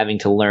like having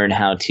to learn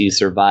how to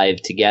survive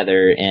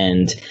together.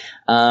 And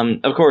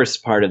of course,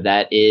 part of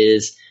that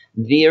is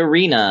the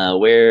arena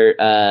where,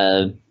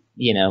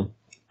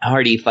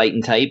 hardy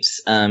fighting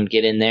types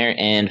get in there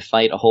and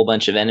fight a whole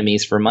bunch of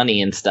enemies for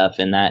money and stuff.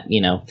 And that,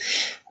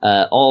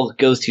 all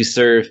goes to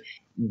serve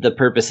the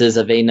purposes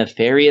of a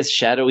nefarious,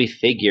 shadowy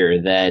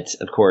figure that,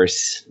 of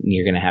course,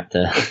 you're going to have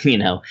to,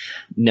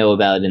 know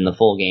about in the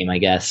full game, I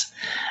guess.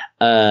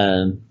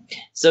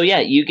 So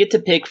yeah, you get to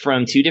pick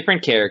from 2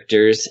 different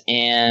characters,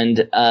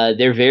 and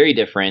they're very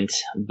different,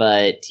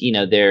 but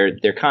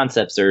their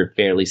concepts are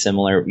fairly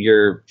similar.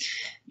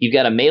 You've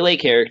got a melee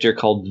character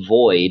called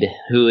Void,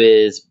 who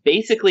is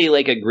basically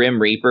like a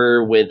Grim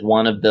Reaper with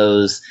one of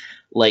those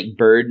like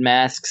bird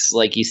masks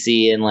like you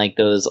see in like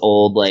those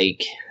old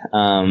like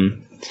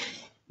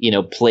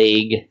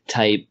plague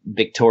type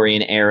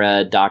Victorian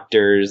era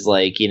doctors,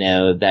 like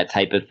that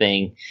type of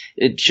thing.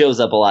 It shows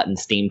up a lot in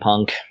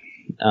steampunk.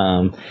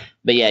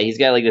 But yeah, he's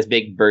got like this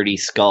big birdie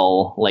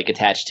skull like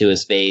attached to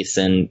his face,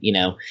 and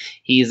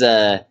he's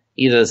a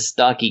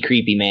stocky,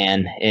 creepy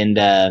man.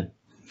 And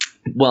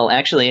well,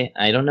 actually,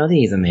 I don't know that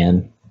he's a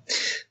man,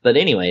 but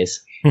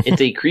anyways,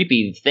 it's a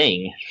creepy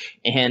thing.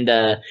 And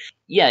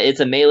it's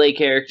a melee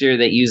character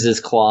that uses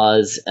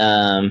claws.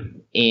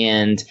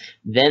 And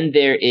then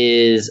there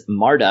is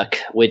Marduk,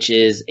 which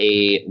is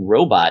a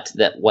robot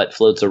that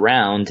floats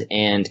around,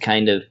 and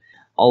kind of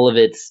all of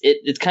it's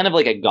kind of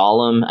like a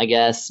golem, I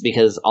guess,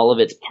 because all of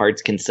its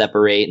parts can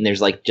separate, and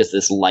there's like just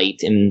this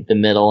light in the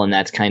middle, and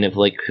that's kind of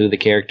like who the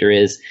character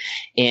is.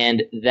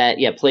 And that,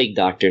 Plague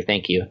Doctor,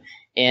 thank you.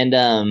 And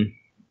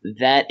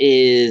that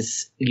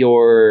is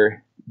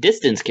your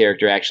distance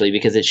character, actually,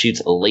 because it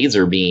shoots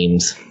laser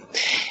beams.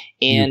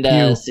 And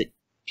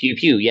pew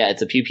pew,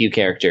 it's a pew pew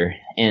character.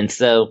 And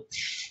so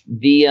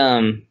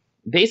the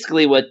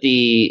basically what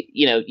the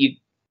you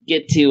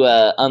get to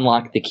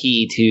unlock the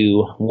key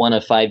to one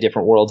of 5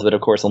 different worlds, but of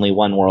course only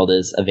one world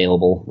is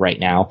available right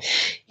now.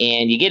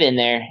 And you get in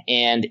there,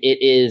 and it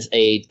is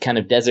a kind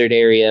of desert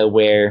area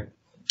where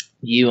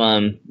you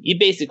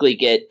basically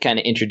get kind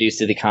of introduced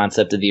to the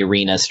concept of the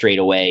arena straight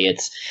away.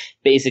 It's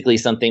basically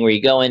something where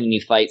you go in and you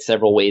fight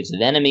several waves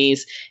of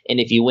enemies, and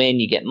if you win,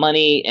 you get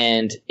money.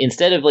 And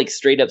instead of like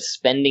straight up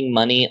spending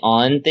money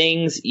on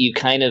things, you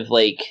kind of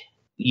like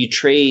you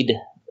trade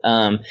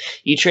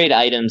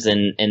items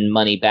and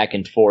money back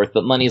and forth,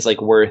 but money is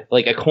like worth,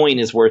 like a coin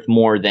is worth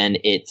more than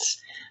its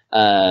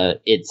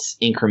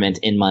increment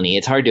in money.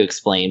 It's hard to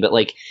explain, but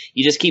like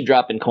you just keep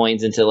dropping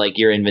coins into like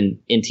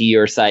into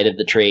your side of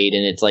the trade,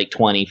 and it's like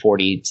 20,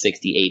 40,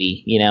 60,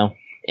 80,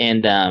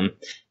 and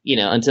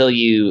until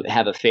you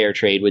have a fair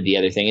trade with the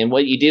other thing. And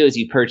what you do is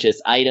you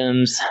purchase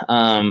items,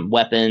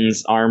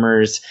 weapons,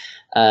 armors.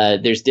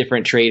 There's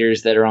different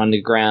traders that are on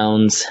the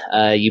grounds.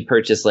 You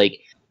purchase like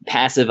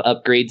passive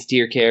upgrades to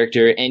your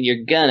character, and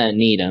you're gonna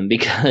need them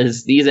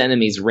because these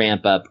enemies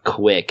ramp up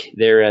quick.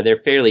 They're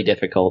fairly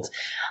difficult.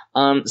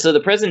 So the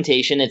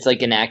presentation, it's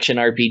like an action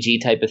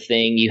RPG type of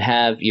thing. You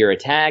have your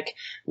attack,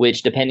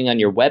 which depending on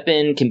your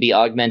weapon can be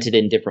augmented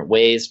in different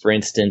ways. For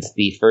instance,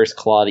 the first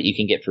claw that you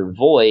can get for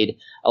Void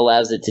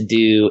allows it to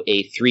do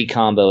a 3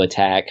 combo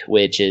attack,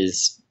 which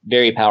is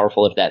very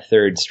powerful if that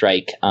third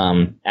strike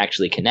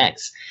actually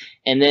connects.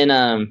 And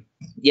then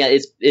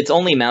it's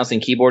only mouse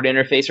and keyboard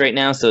interface right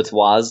now, so it's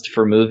WASD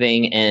for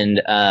moving,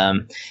 and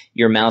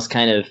your mouse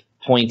kind of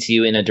points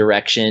you in a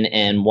direction,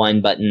 and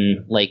one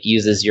button like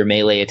uses your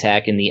melee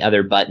attack and the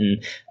other button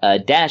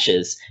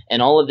dashes.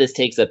 And all of this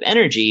takes up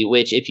energy,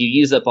 which if you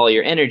use up all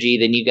your energy,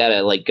 then you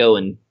gotta like go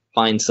and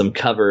find some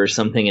cover or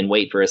something and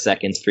wait for a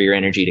second for your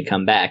energy to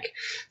come back.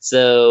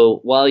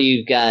 So while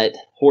you've got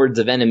hordes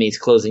of enemies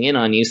closing in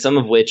on you, some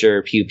of which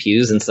are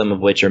pew-pews and some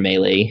of which are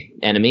melee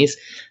enemies,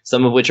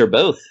 some of which are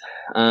both,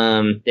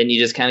 then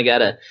you just kind of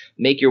gotta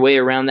make your way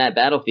around that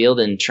battlefield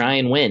and try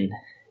and win.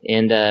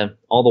 And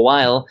all the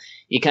while,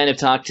 you kind of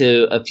talk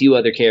to a few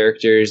other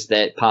characters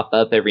that pop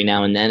up every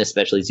now and then,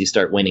 especially as you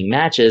start winning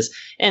matches,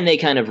 and they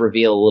kind of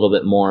reveal a little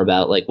bit more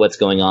about like what's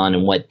going on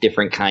and what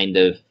different kind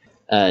of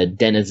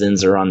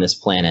denizens are on this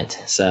planet.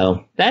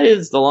 So that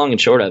is the long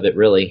and short of it,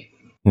 really.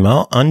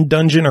 Well,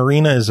 Undungeon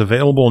Arena is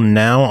available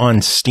now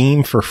on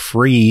Steam for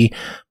free.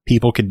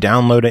 People could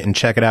download it and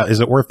check it out.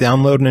 Is it worth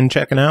downloading and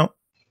checking out?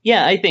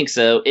 Yeah, I think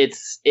so. It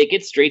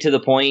gets straight to the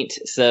point,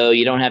 so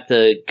you don't have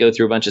to go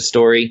through a bunch of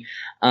story.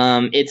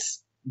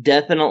 It's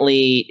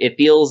definitely, it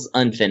feels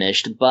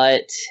unfinished,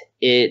 but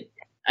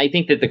I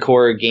think that the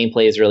core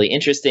gameplay is really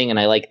interesting, and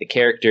I like the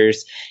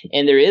characters.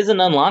 And there is an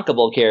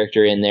unlockable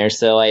character in there,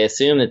 so I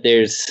assume that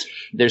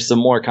there's some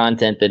more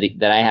content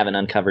that I haven't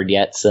uncovered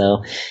yet.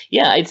 So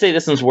yeah, I'd say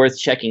this one's worth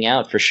checking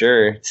out for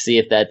sure. See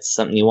if that's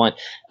something you want.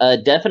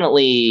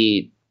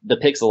 Definitely. The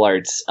pixel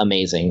art's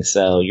amazing,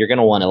 so you're going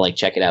to want to like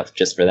check it out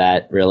just for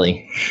that,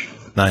 really.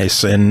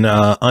 Nice. And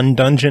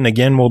Undungeon,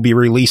 again, will be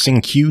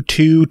releasing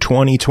Q2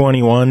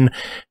 2021,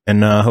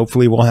 and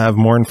hopefully we'll have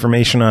more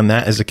information on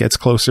that as it gets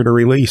closer to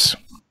release.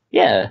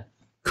 Yeah.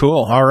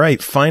 Cool. All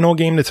right. Final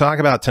game to talk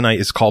about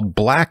tonight is called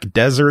Black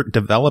Desert,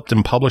 developed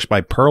and published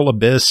by Pearl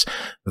Abyss,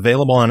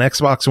 available on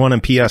Xbox One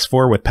and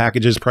PS4 with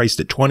packages priced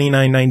at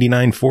 $29.99,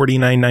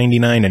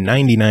 $49.99, and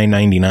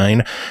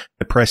 $99.99.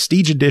 The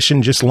Prestige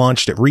Edition just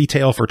launched at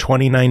retail for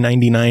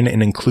 $29.99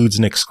 and includes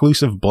an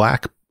exclusive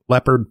black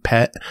leopard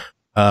pet,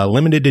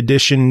 limited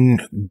edition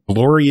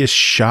Glorious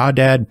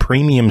Shahdad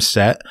premium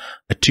set,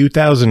 a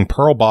 2000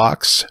 Pearl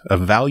box, a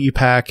value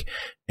pack,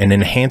 an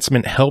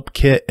enhancement help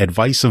kit,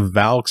 advice of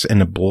Valks,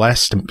 and a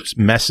blessed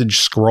message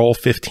scroll,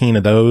 15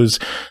 of those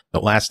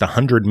that last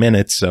 100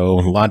 minutes, so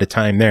a lot of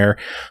time there.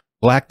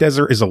 Black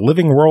Desert is a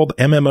living world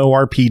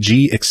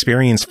MMORPG.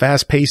 Experience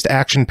fast-paced,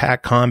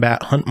 action-packed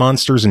combat, hunt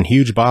monsters and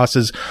huge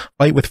bosses,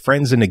 fight with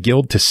friends in a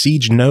guild to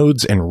siege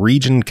nodes and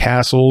region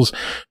castles,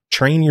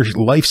 train your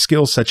life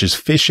skills such as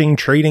fishing,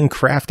 trading,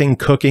 crafting,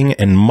 cooking,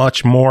 and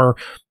much more.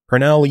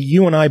 Pernell,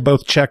 you and I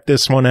both checked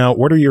this one out.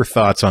 What are your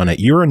thoughts on it?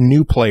 You're a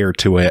new player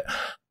to it.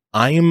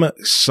 I'm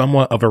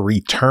somewhat of a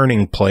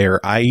returning player.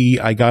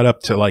 I got up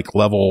to like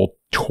level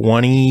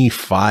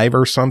 25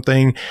 or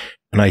something,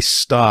 and I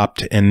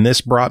stopped, and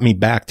this brought me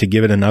back to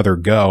give it another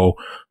go.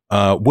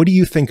 What do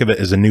you think of it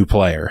as a new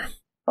player?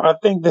 I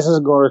think this is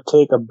going to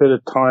take a bit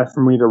of time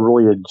for me to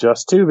really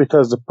adjust to,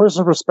 because the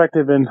personal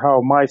perspective and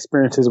how my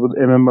experience is with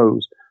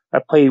MMOs.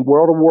 I played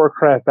World of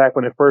Warcraft back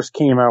when it first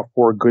came out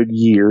for a good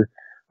year.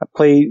 I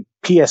played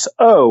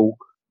PSO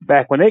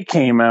back when it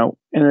came out.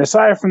 And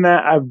aside from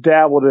that, I've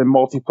dabbled in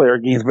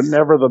multiplayer games, but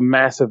never the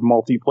massive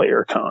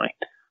multiplayer kind.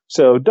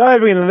 So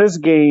diving into this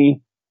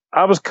game,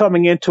 I was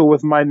coming into it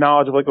with my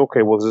knowledge of like,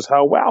 okay, well, this is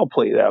how WoW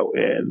played out.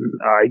 And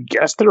I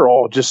guess they're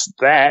all just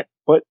that,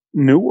 but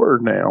newer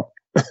now.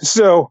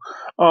 So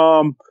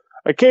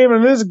I came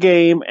in this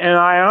game, and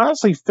I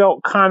honestly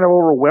felt kind of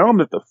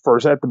overwhelmed at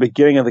the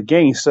beginning of the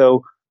game.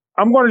 So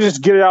I'm going to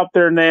just get it out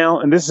there now,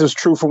 and this is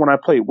true for when I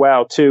played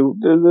WoW too.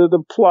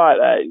 The plot,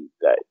 I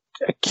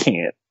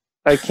can't.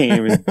 I can't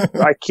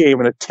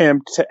even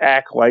attempt to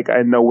act like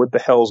I know what the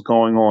hell's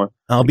going on.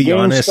 I'll be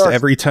honest,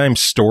 every time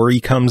story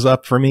comes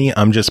up for me,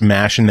 I'm just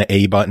mashing the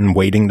A button,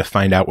 waiting to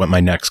find out what my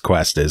next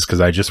quest is,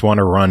 because I just want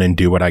to run and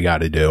do what I got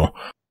to do.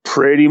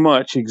 Pretty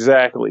much,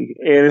 exactly.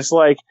 And it's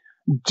like,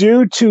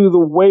 due to the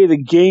way the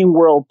game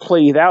world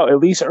played out, at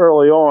least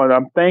early on,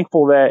 I'm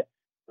thankful that,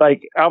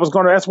 like,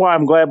 that's why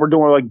I'm glad we're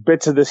doing like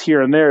bits of this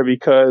here and there,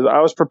 because I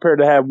was prepared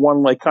to have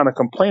one like kind of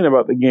complaint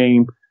about the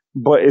game,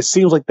 but it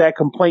seems like that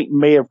complaint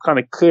may have kind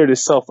of cleared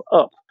itself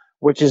up,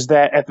 which is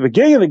that at the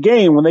beginning of the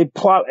game, when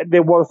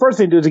the first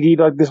thing they do is they give you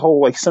like this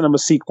whole like cinema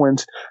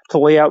sequence to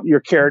lay out your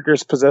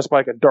characters possessed by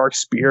like a dark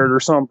spirit or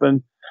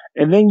something.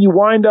 And then you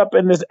wind up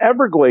in this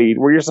Everglade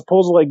where you're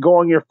supposed to like go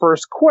on your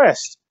first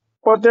quest.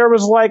 But there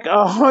was like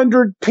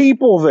 100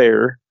 people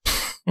there,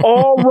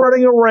 all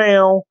running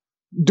around,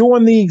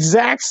 doing the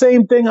exact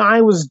same thing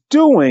I was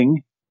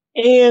doing.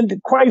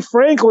 And quite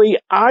frankly,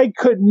 I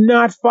could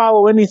not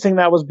follow anything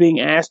that was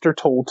being asked or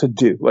told to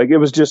do. Like, it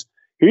was just,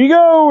 here you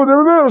go, there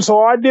we go. So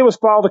all I did was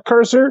follow the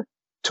cursor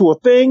to a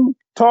thing,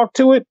 talk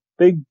to it.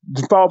 They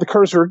followed the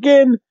cursor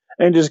again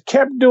and just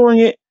kept doing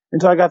it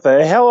until I got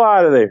the hell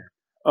out of there.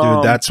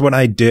 Dude, that's what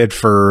I did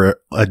for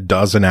a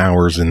dozen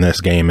hours in this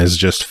game, is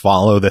just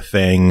follow the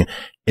thing,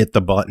 hit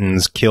the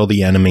buttons, kill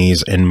the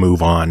enemies, and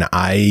move on.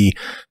 I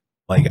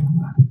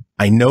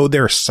I know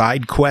there are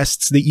side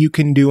quests that you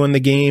can do in the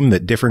game,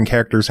 that different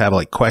characters have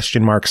like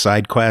question mark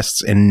side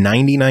quests, and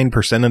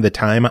 99% of the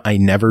time I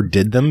never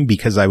did them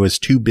because I was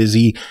too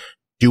busy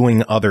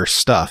doing other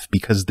stuff,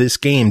 because this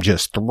game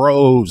just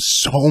throws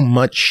so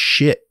much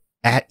shit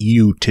at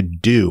you to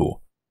do.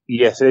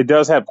 Yes, it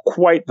does have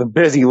quite the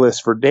busy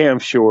list for damn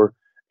sure.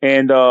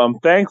 And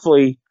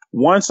thankfully,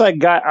 once I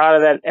got out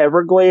of that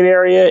Everglade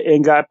area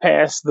and got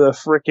past the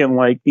freaking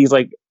like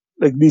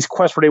these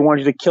quests where they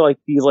wanted you to kill like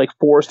these like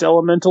forest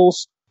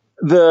elementals,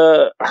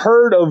 the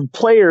herd of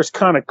players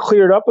kind of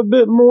cleared up a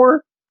bit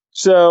more.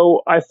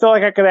 So I felt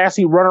like I could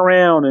actually run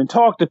around and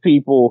talk to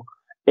people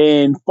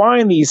and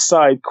find these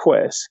side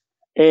quests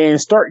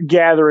and start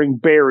gathering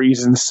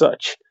berries and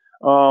such.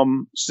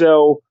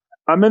 So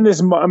I'm in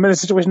a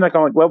situation like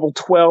I'm like level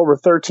 12 or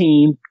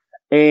 13,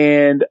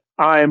 and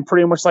I'm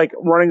pretty much like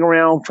running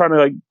around trying to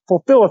like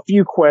fulfill a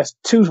few quests,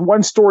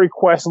 one story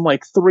quest and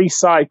like 3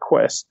 side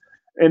quests.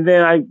 And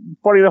then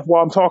funny enough,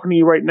 while I'm talking to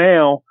you right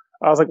now,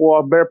 I was like, well,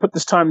 I better put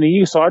this time to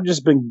use. So I've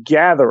just been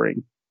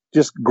gathering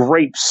just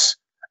grapes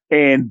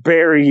and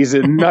berries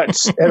and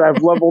nuts, and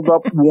I've leveled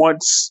up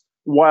once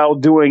while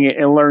doing it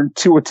and learned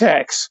 2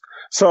 attacks.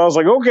 So I was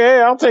like,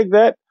 okay, I'll take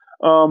that.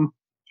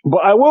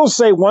 But I will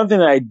say one thing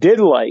that I did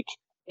like,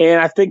 and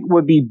I think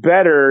would be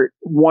better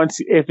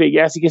if it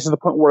actually gets to the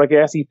point where like it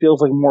actually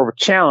feels like more of a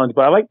challenge,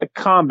 but I like the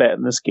combat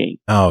in this game.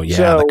 Oh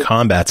yeah, the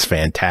combat's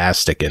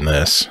fantastic in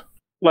this.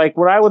 Like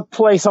when I would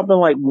play something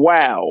like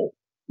WoW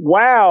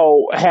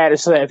had it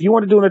so that if you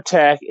want to do an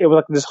attack, it was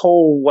like this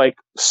whole like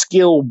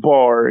skill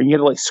bar, and you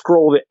had to like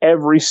scroll to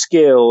every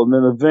skill and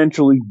then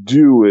eventually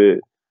do it.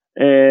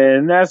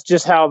 And that's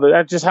just how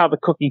the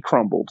cookie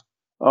crumbled.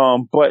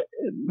 But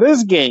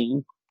this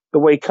game, the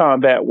way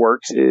combat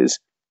works is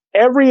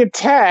every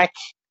attack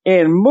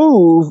and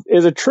move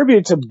is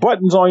attributed to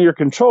buttons on your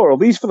controller, at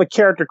least for the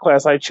character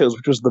class I chose,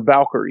 which was the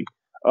Valkyrie.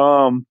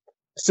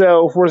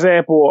 So, for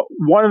example,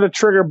 one of the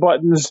trigger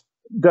buttons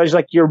does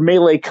like your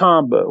melee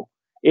combo.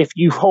 If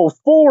you hold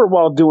forward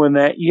while doing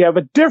that, you have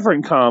a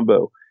different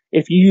combo.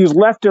 If you use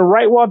left and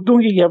right while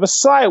doing it, you have a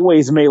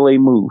sideways melee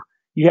move.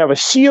 You have a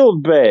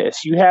shield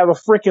bash. You have a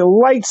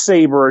freaking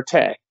lightsaber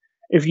attack.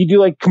 If you do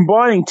like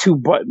combining 2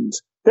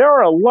 buttons, there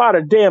are a lot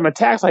of damn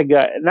attacks I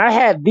got, and I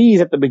had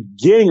these at the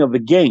beginning of the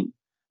game.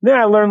 Then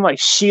I learned like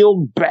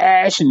shield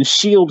bash and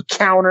shield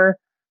counter.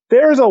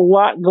 There's a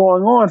lot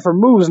going on for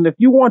moves, and if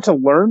you want to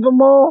learn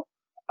them all,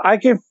 I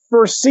can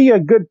foresee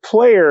a good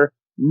player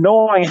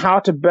knowing how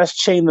to best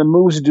chain the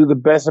moves to do the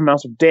best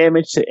amounts of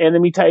damage to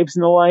enemy types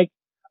and the like.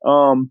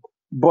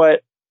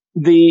 But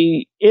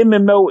the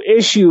MMO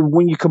issue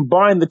when you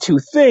combine the 2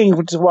 things,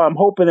 which is why I'm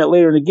hoping that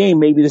later in the game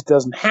maybe this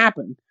doesn't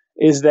happen,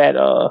 is that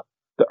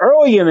the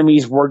early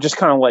enemies were just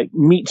kind of like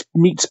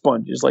meat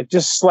sponges, like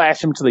just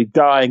slash them till they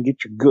die and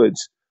get your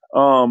goods.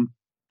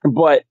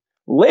 But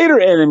later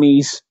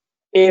enemies,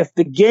 if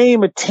the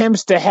game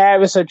attempts to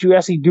have it so that you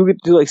actually do get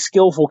to do like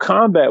skillful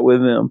combat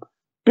with them,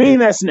 being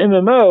that's an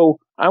MMO,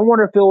 I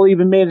wonder if they'll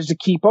even manage to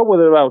keep up with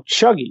it without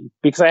chugging,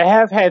 because I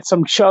have had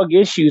some chug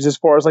issues as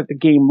far as like the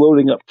game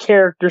loading up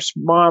character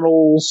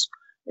models,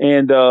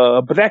 and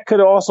but that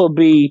could also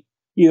be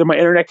either my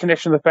internet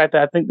connection or the fact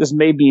that I think this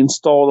may be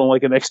installed on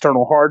like an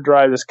external hard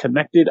drive that's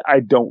connected.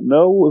 I don't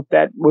know if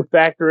that would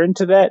factor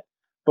into that,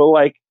 but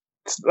like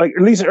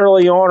at least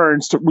early on, or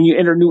when you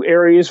enter new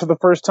areas for the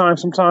first time,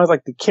 sometimes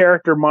like the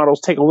character models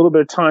take a little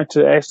bit of time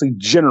to actually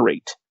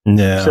generate.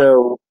 Yeah.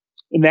 So,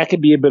 and that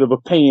could be a bit of a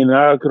pain.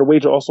 Could a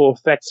wager also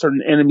affect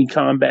certain enemy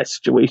combat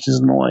situations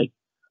and the like.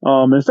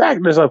 In fact,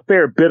 there's a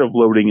fair bit of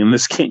loading in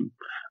this game.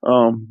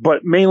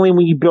 But mainly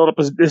when you build up,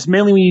 it's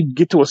mainly when you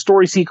get to a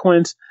story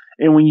sequence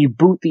and when you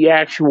boot the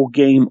actual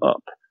game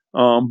up.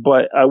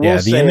 But I will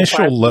say, the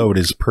initial load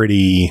is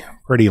pretty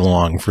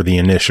long for the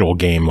initial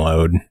game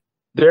load.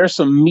 There's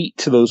some meat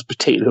to those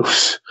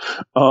potatoes.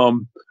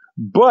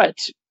 But,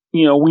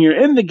 you know, when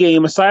you're in the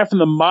game, aside from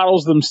the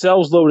models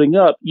themselves loading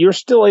up, you're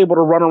still able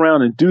to run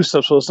around and do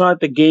stuff. So it's not like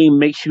the game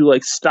makes you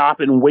like stop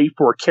and wait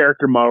for a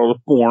character model to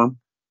form.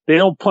 They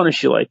don't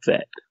punish you like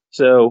that.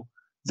 So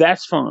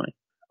that's fine.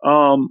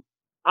 I'm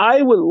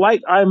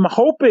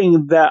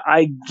hoping that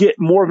I get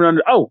more of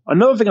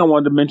another thing I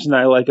wanted to mention that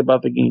I like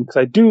about the game, because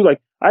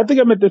I think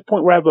I'm at this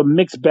point where I have a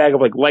mixed bag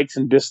of like likes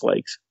and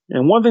dislikes.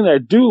 And one thing that I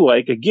do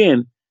like,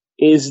 again,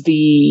 is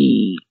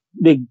the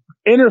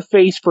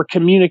interface for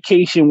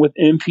communication with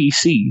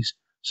NPCs.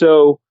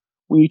 So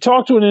when you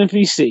talk to an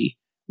NPC,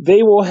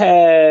 they will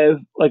have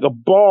like a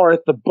bar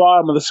at the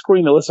bottom of the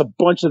screen that lists a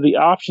bunch of the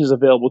options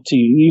available to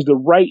you. You use the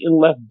right and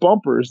left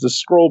bumpers to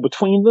scroll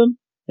between them,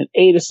 and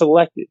A to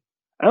select it.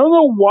 I don't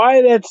know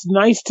why that's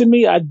nice to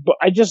me. I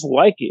just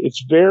like it.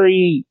 It's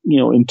very,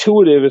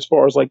 intuitive as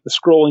far as like the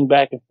scrolling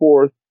back and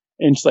forth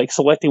and just like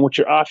selecting what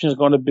your options are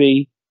going to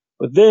be.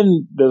 But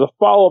then there's a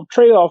follow-up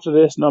trade-off to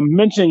this, and I'm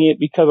mentioning it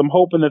because I'm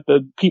hoping that the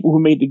people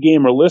who made the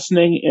game are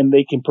listening and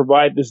they can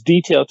provide this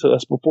detail to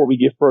us before we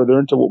get further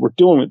into what we're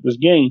doing with this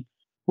game,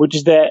 which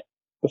is that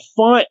the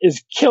font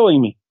is killing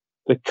me.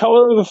 The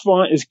color of the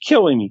font is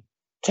killing me.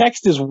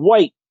 Text is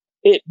white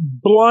it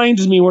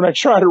blinds me when I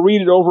try to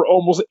read it over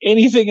almost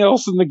anything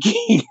else in the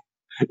game.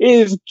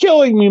 It is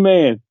killing me,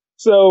 man.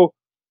 So,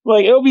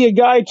 like, it'll be a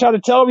guy trying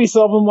to tell me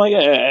something, I'm like,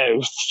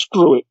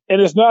 screw it.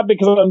 And it's not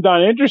because I'm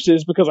not interested,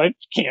 it's because I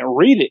can't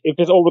read it if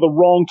it's over the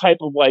wrong type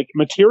of, like,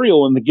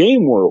 material in the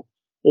game world.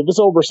 If it's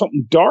over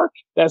something dark,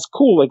 that's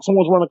cool. Like,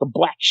 someone's wearing, like, a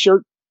black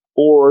shirt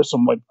or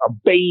some, like, a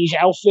beige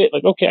outfit.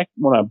 Like, okay,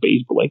 well, not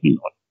beige, but, like, you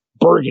know, like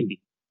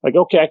burgundy. Like,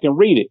 okay, I can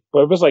read it.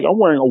 But if it's like, I'm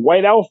wearing a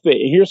white outfit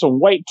and here's some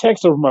white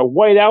text over my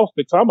white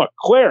outfit, so I'm a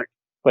cleric.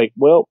 Like,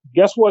 well,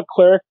 guess what,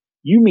 cleric?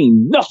 You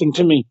mean nothing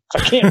to me. I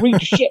can't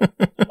read shit.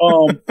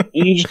 And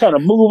you just kind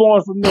of move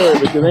on from there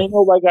because ain't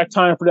nobody got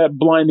time for that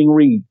blinding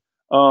read.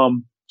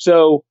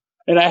 So,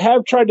 and I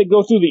have tried to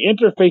go through the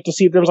interface to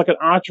see if there was like an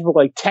option for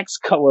like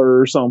text color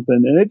or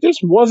something, and it just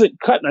wasn't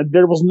cut.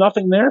 There was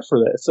nothing there for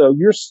that. So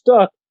you're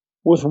stuck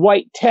with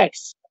white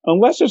text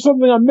unless there's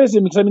something I'm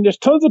missing. Because I mean, there's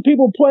tons of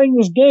people playing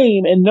this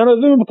game, and none of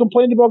them have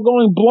complained about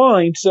going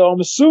blind. So I'm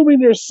assuming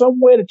there's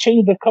some way to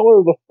change the color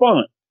of the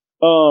font.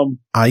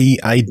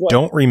 I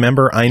don't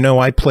remember. I know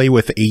I play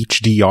with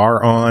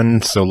HDR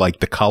on, so like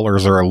the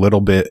colors are a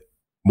little bit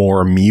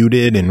more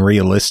muted and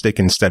realistic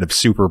instead of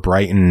super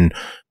bright and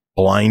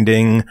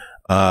blinding.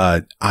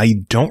 I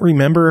don't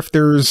remember if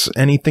there's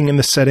anything in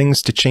the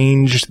settings to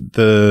change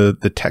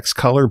the text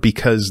color,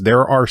 because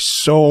there are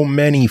so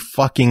many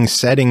fucking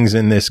settings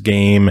in this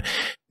game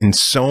and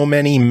so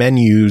many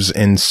menus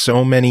and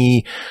so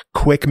many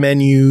quick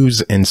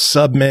menus and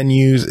sub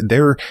menus.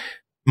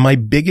 My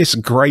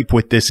biggest gripe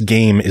with this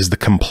game is the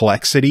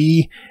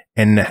complexity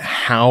and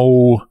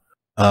how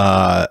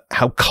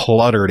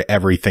cluttered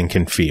everything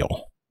can feel.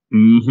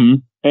 Mm-hmm.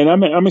 And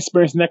I'm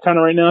experiencing that kind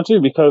of right now too,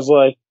 because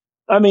like,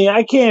 I mean,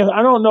 I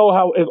don't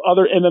know if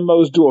other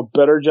MMOs do a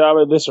better job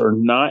of this or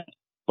not,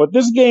 but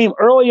this game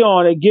early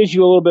on, it gives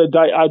you a little bit of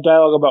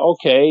dialogue about,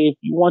 okay, if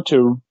you want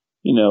to,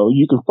 you know,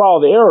 you can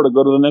follow the arrow to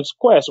go to the next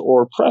quest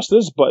or press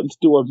this button to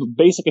do a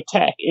basic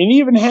attack. And it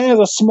even has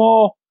a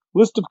small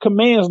list of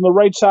commands on the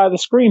right side of the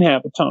screen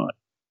half the time.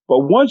 But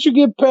once you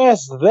get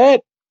past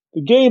that,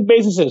 the game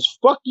basically says,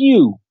 fuck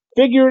you,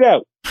 figure it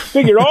out,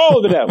 figure all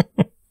of it out.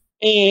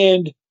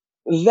 And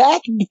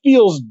that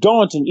feels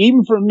daunting,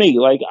 even for me.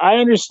 Like, I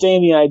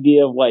understand the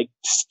idea of like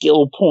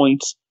skill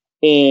points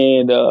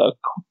and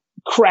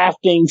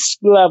crafting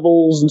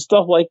levels and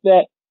stuff like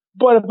that.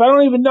 But if I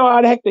don't even know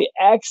how the heck to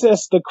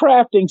access the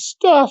crafting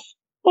stuff,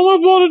 what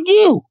am I going to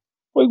do?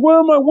 Like,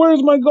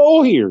 where's my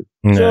goal here?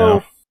 No.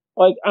 So,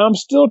 like, I'm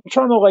still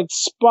trying to like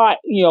spot,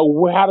 you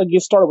know, how to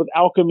get started with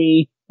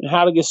alchemy and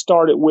how to get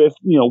started with,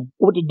 you know,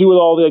 what to do with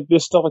all like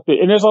this stuff like that.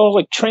 And there's all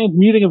like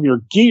transmuting of your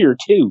gear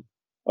too.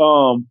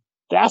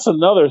 That's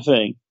another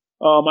thing.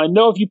 I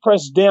know if you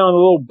press down, a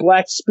little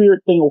black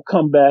spirit thing will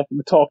come back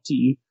and talk to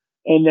you.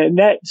 And then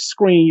that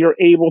screen, you're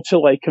able to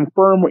like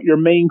confirm what your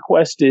main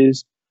quest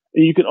is.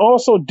 And you can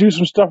also do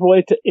some stuff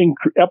related to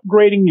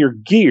upgrading your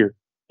gear.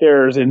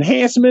 There's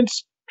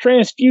enhancements,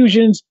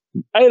 transfusions,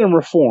 item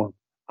reform.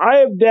 I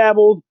have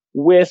dabbled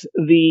with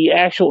the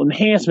actual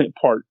enhancement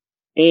part,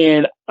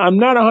 and I'm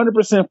not 100%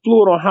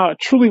 fluid on how it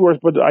truly works,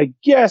 but I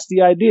guess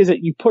the idea is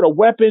that you put a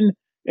weapon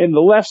in the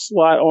left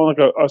slot on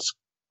like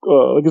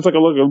it's like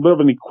a bit of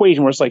an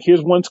equation where it's like, here's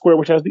one square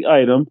which has the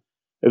item,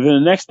 and then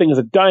the next thing is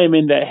a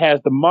diamond that has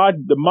the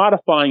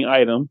modifying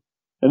item,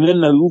 and then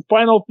the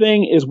final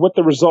thing is what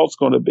the result's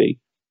going to be.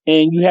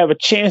 And you have a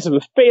chance of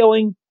it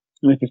failing,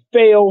 and if it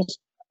fails,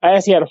 I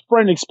actually had a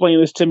friend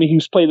explain this to me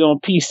who's played it on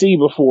PC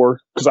before,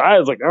 because I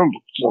was like,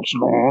 what's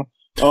wrong?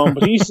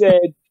 But he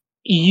said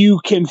you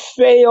can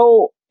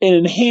fail an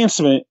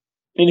enhancement,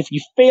 and if you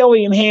fail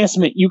the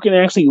enhancement, you can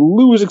actually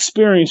lose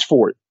experience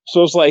for it.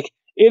 So it's like,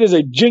 it is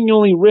a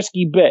genuinely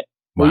risky bet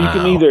where you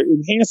can either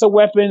enhance a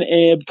weapon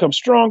and it becomes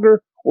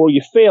stronger, or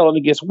you fail and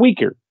it gets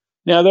weaker.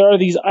 Now, there are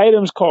these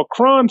items called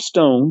cron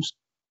stones,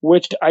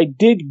 which I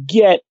did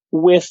get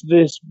with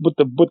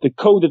the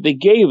code that they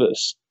gave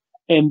us.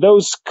 And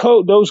those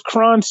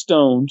cron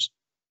stones,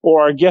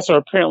 or I guess are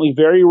apparently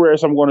very rare,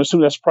 so I'm going to assume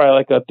that's probably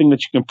like a thing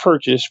that you can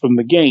purchase from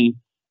the game,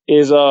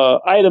 is a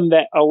item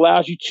that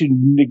allows you to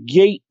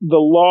negate the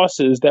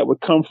losses that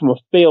would come from a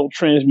failed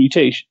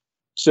transmutation.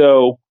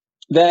 So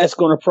that's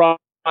going to probably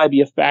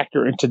be a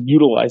factor into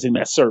utilizing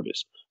that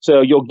service.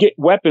 So you'll get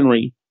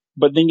weaponry,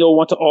 but then you'll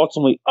want to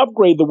ultimately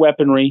upgrade the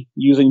weaponry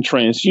using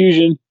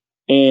transfusion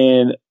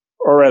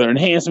or rather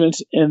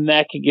enhancements, and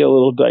that could get a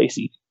little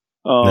dicey.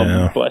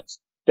 But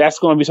that's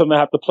going to be something I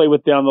have to play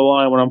with down the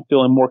line when I'm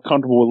feeling more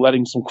comfortable with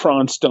letting some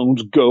cron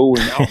stones go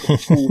and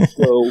alchemy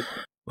go.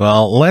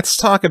 Well, let's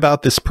talk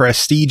about this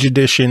Prestige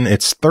Edition.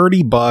 It's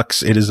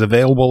 $30. It is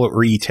available at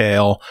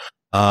retail.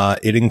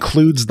 It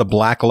includes the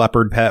Black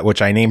Leopard pet,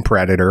 which I named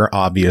Predator,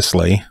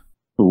 obviously.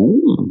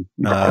 Ooh.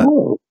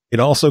 It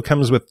also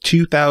comes with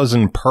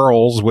 2,000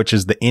 pearls, which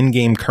is the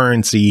in-game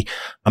currency.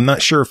 I'm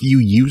not sure if you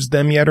used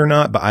them yet or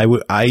not, but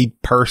I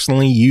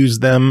personally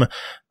used them.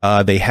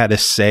 They had a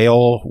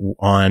sale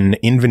on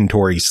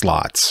inventory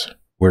slots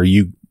where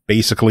you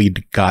basically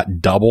got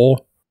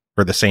double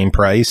for the same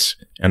price,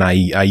 and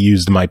I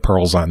used my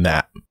pearls on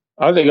that.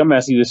 I think I'm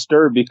actually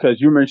disturbed because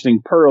you're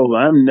mentioning pearls.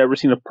 I've never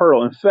seen a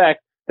pearl. In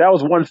fact, that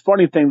was one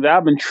funny thing that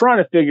I've been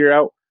trying to figure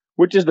out,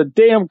 which is the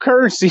damn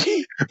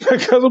currency.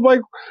 Because I'm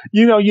like,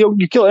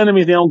 you kill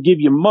enemies, they don't give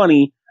you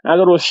money. And I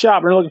go to a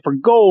shop and they're looking for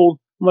gold.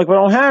 I'm like, but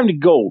I don't have any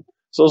gold.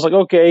 So it's like,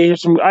 okay,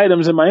 here's some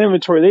items in my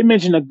inventory. They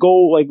mentioned a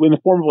gold, like in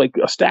the form of like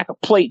a stack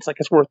of plates, like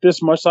it's worth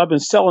this much. So I've been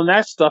selling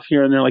that stuff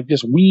here and there, like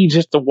just weeds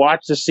just to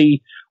watch to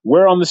see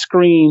where on the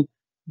screen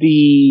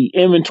the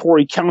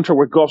inventory counter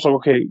would go up. So,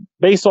 okay,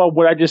 based on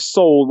what I just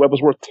sold, what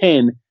was worth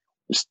 10,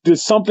 did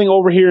something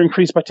over here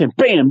increase by 10?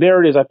 Bam,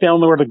 there it is. I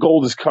found where the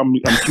gold is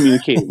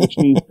communicated, which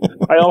means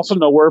I also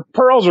know where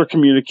pearls are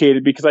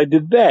communicated because I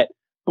did that.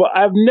 But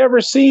I've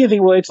never seen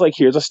anything related to like,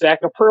 here's a stack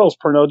of pearls,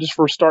 Pernell, just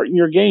for starting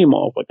your game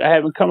off. Like, I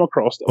haven't come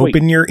across that.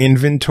 Open your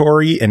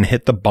inventory and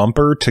hit the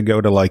bumper to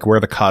go to like where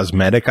the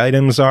cosmetic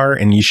items are,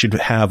 and you should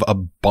have a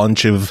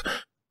bunch of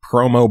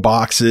promo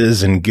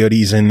boxes and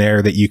goodies in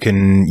there that you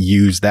can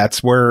use.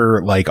 That's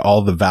where like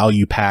all the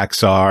value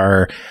packs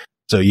are.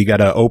 So you got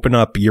to open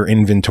up your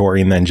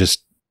inventory and then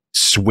just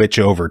switch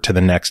over to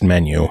the next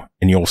menu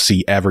and you'll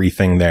see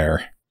everything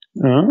there.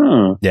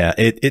 Oh. Yeah,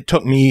 it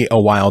took me a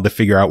while to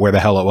figure out where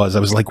the hell it was. I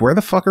was like, where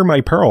the fuck are my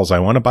pearls? I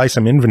want to buy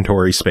some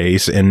inventory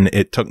space. And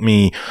it took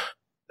me,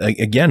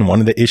 again,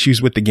 one of the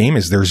issues with the game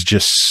is there's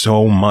just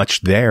so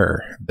much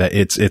there that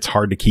it's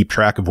hard to keep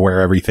track of where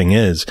everything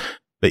is.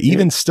 But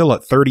even still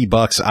at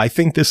 $30, I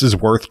think this is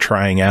worth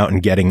trying out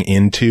and getting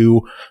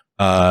into.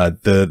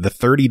 The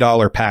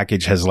 $30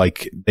 package has,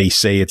 like, they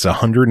say it's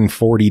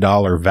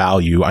 $140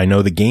 value. I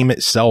know the game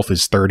itself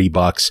is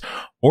 $30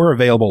 or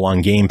available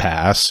on Game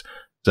Pass.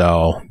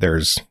 So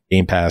there's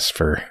Game Pass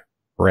for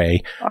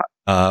Ray.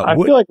 I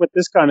feel like with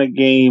this kind of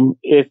game,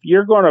 if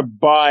you're going to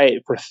buy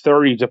it for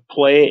 $30 to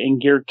play it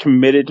and you're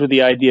committed to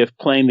the idea of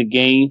playing the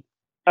game,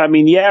 I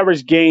mean, the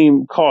average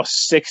game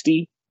costs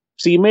 $60.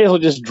 So you may as well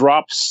just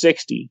drop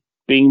 $60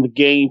 being the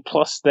game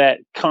plus that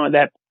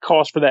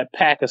cost for that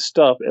pack of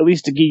stuff, at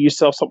least to give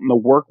yourself something to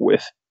work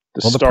with.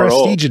 Well, the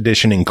Prestige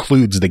Edition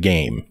includes the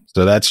game.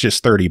 So that's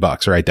just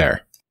 $30 right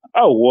there.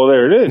 Oh, well,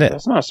 there it is. Yeah.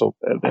 That's not so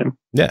bad then.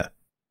 Yeah.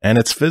 And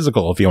it's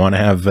physical if you want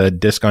to have a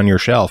disc on your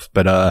shelf.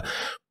 But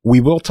we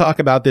will talk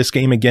about this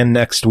game again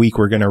next week.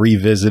 We're going to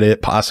revisit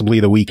it possibly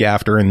the week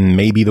after and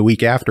maybe the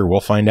week after. We'll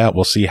find out.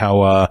 We'll see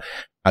how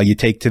you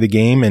take to the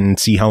game and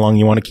see how long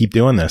you want to keep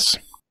doing this.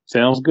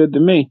 Sounds good to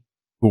me.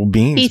 Cool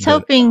beans.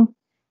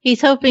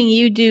 He's hoping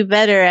you do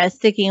better at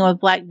sticking with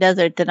Black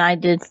Desert than I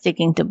did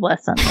sticking to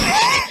Bless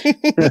Unleashed.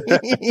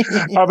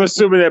 I'm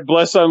assuming that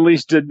Bless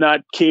Unleashed did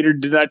not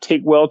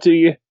take well to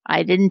you.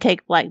 I didn't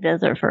take Black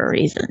Desert for a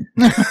reason.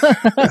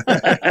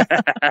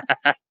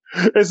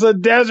 It's a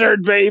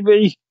desert,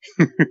 baby.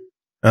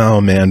 Oh,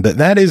 man. But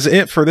that is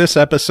it for this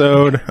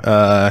episode.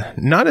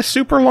 Not a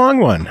super long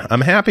one.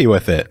 I'm happy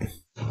with it.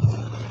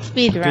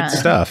 Speedrun. Good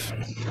stuff.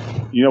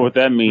 You know what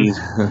that means?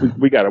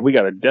 we gotta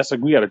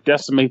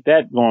decimate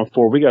that going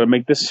forward. We gotta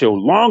make this show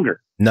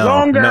longer.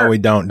 No, we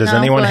don't. Does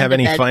anyone have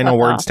any final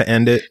words to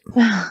end it?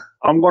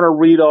 I'm gonna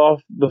read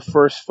off the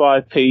first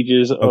 5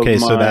 pages of Okay,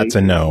 so that's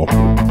a no.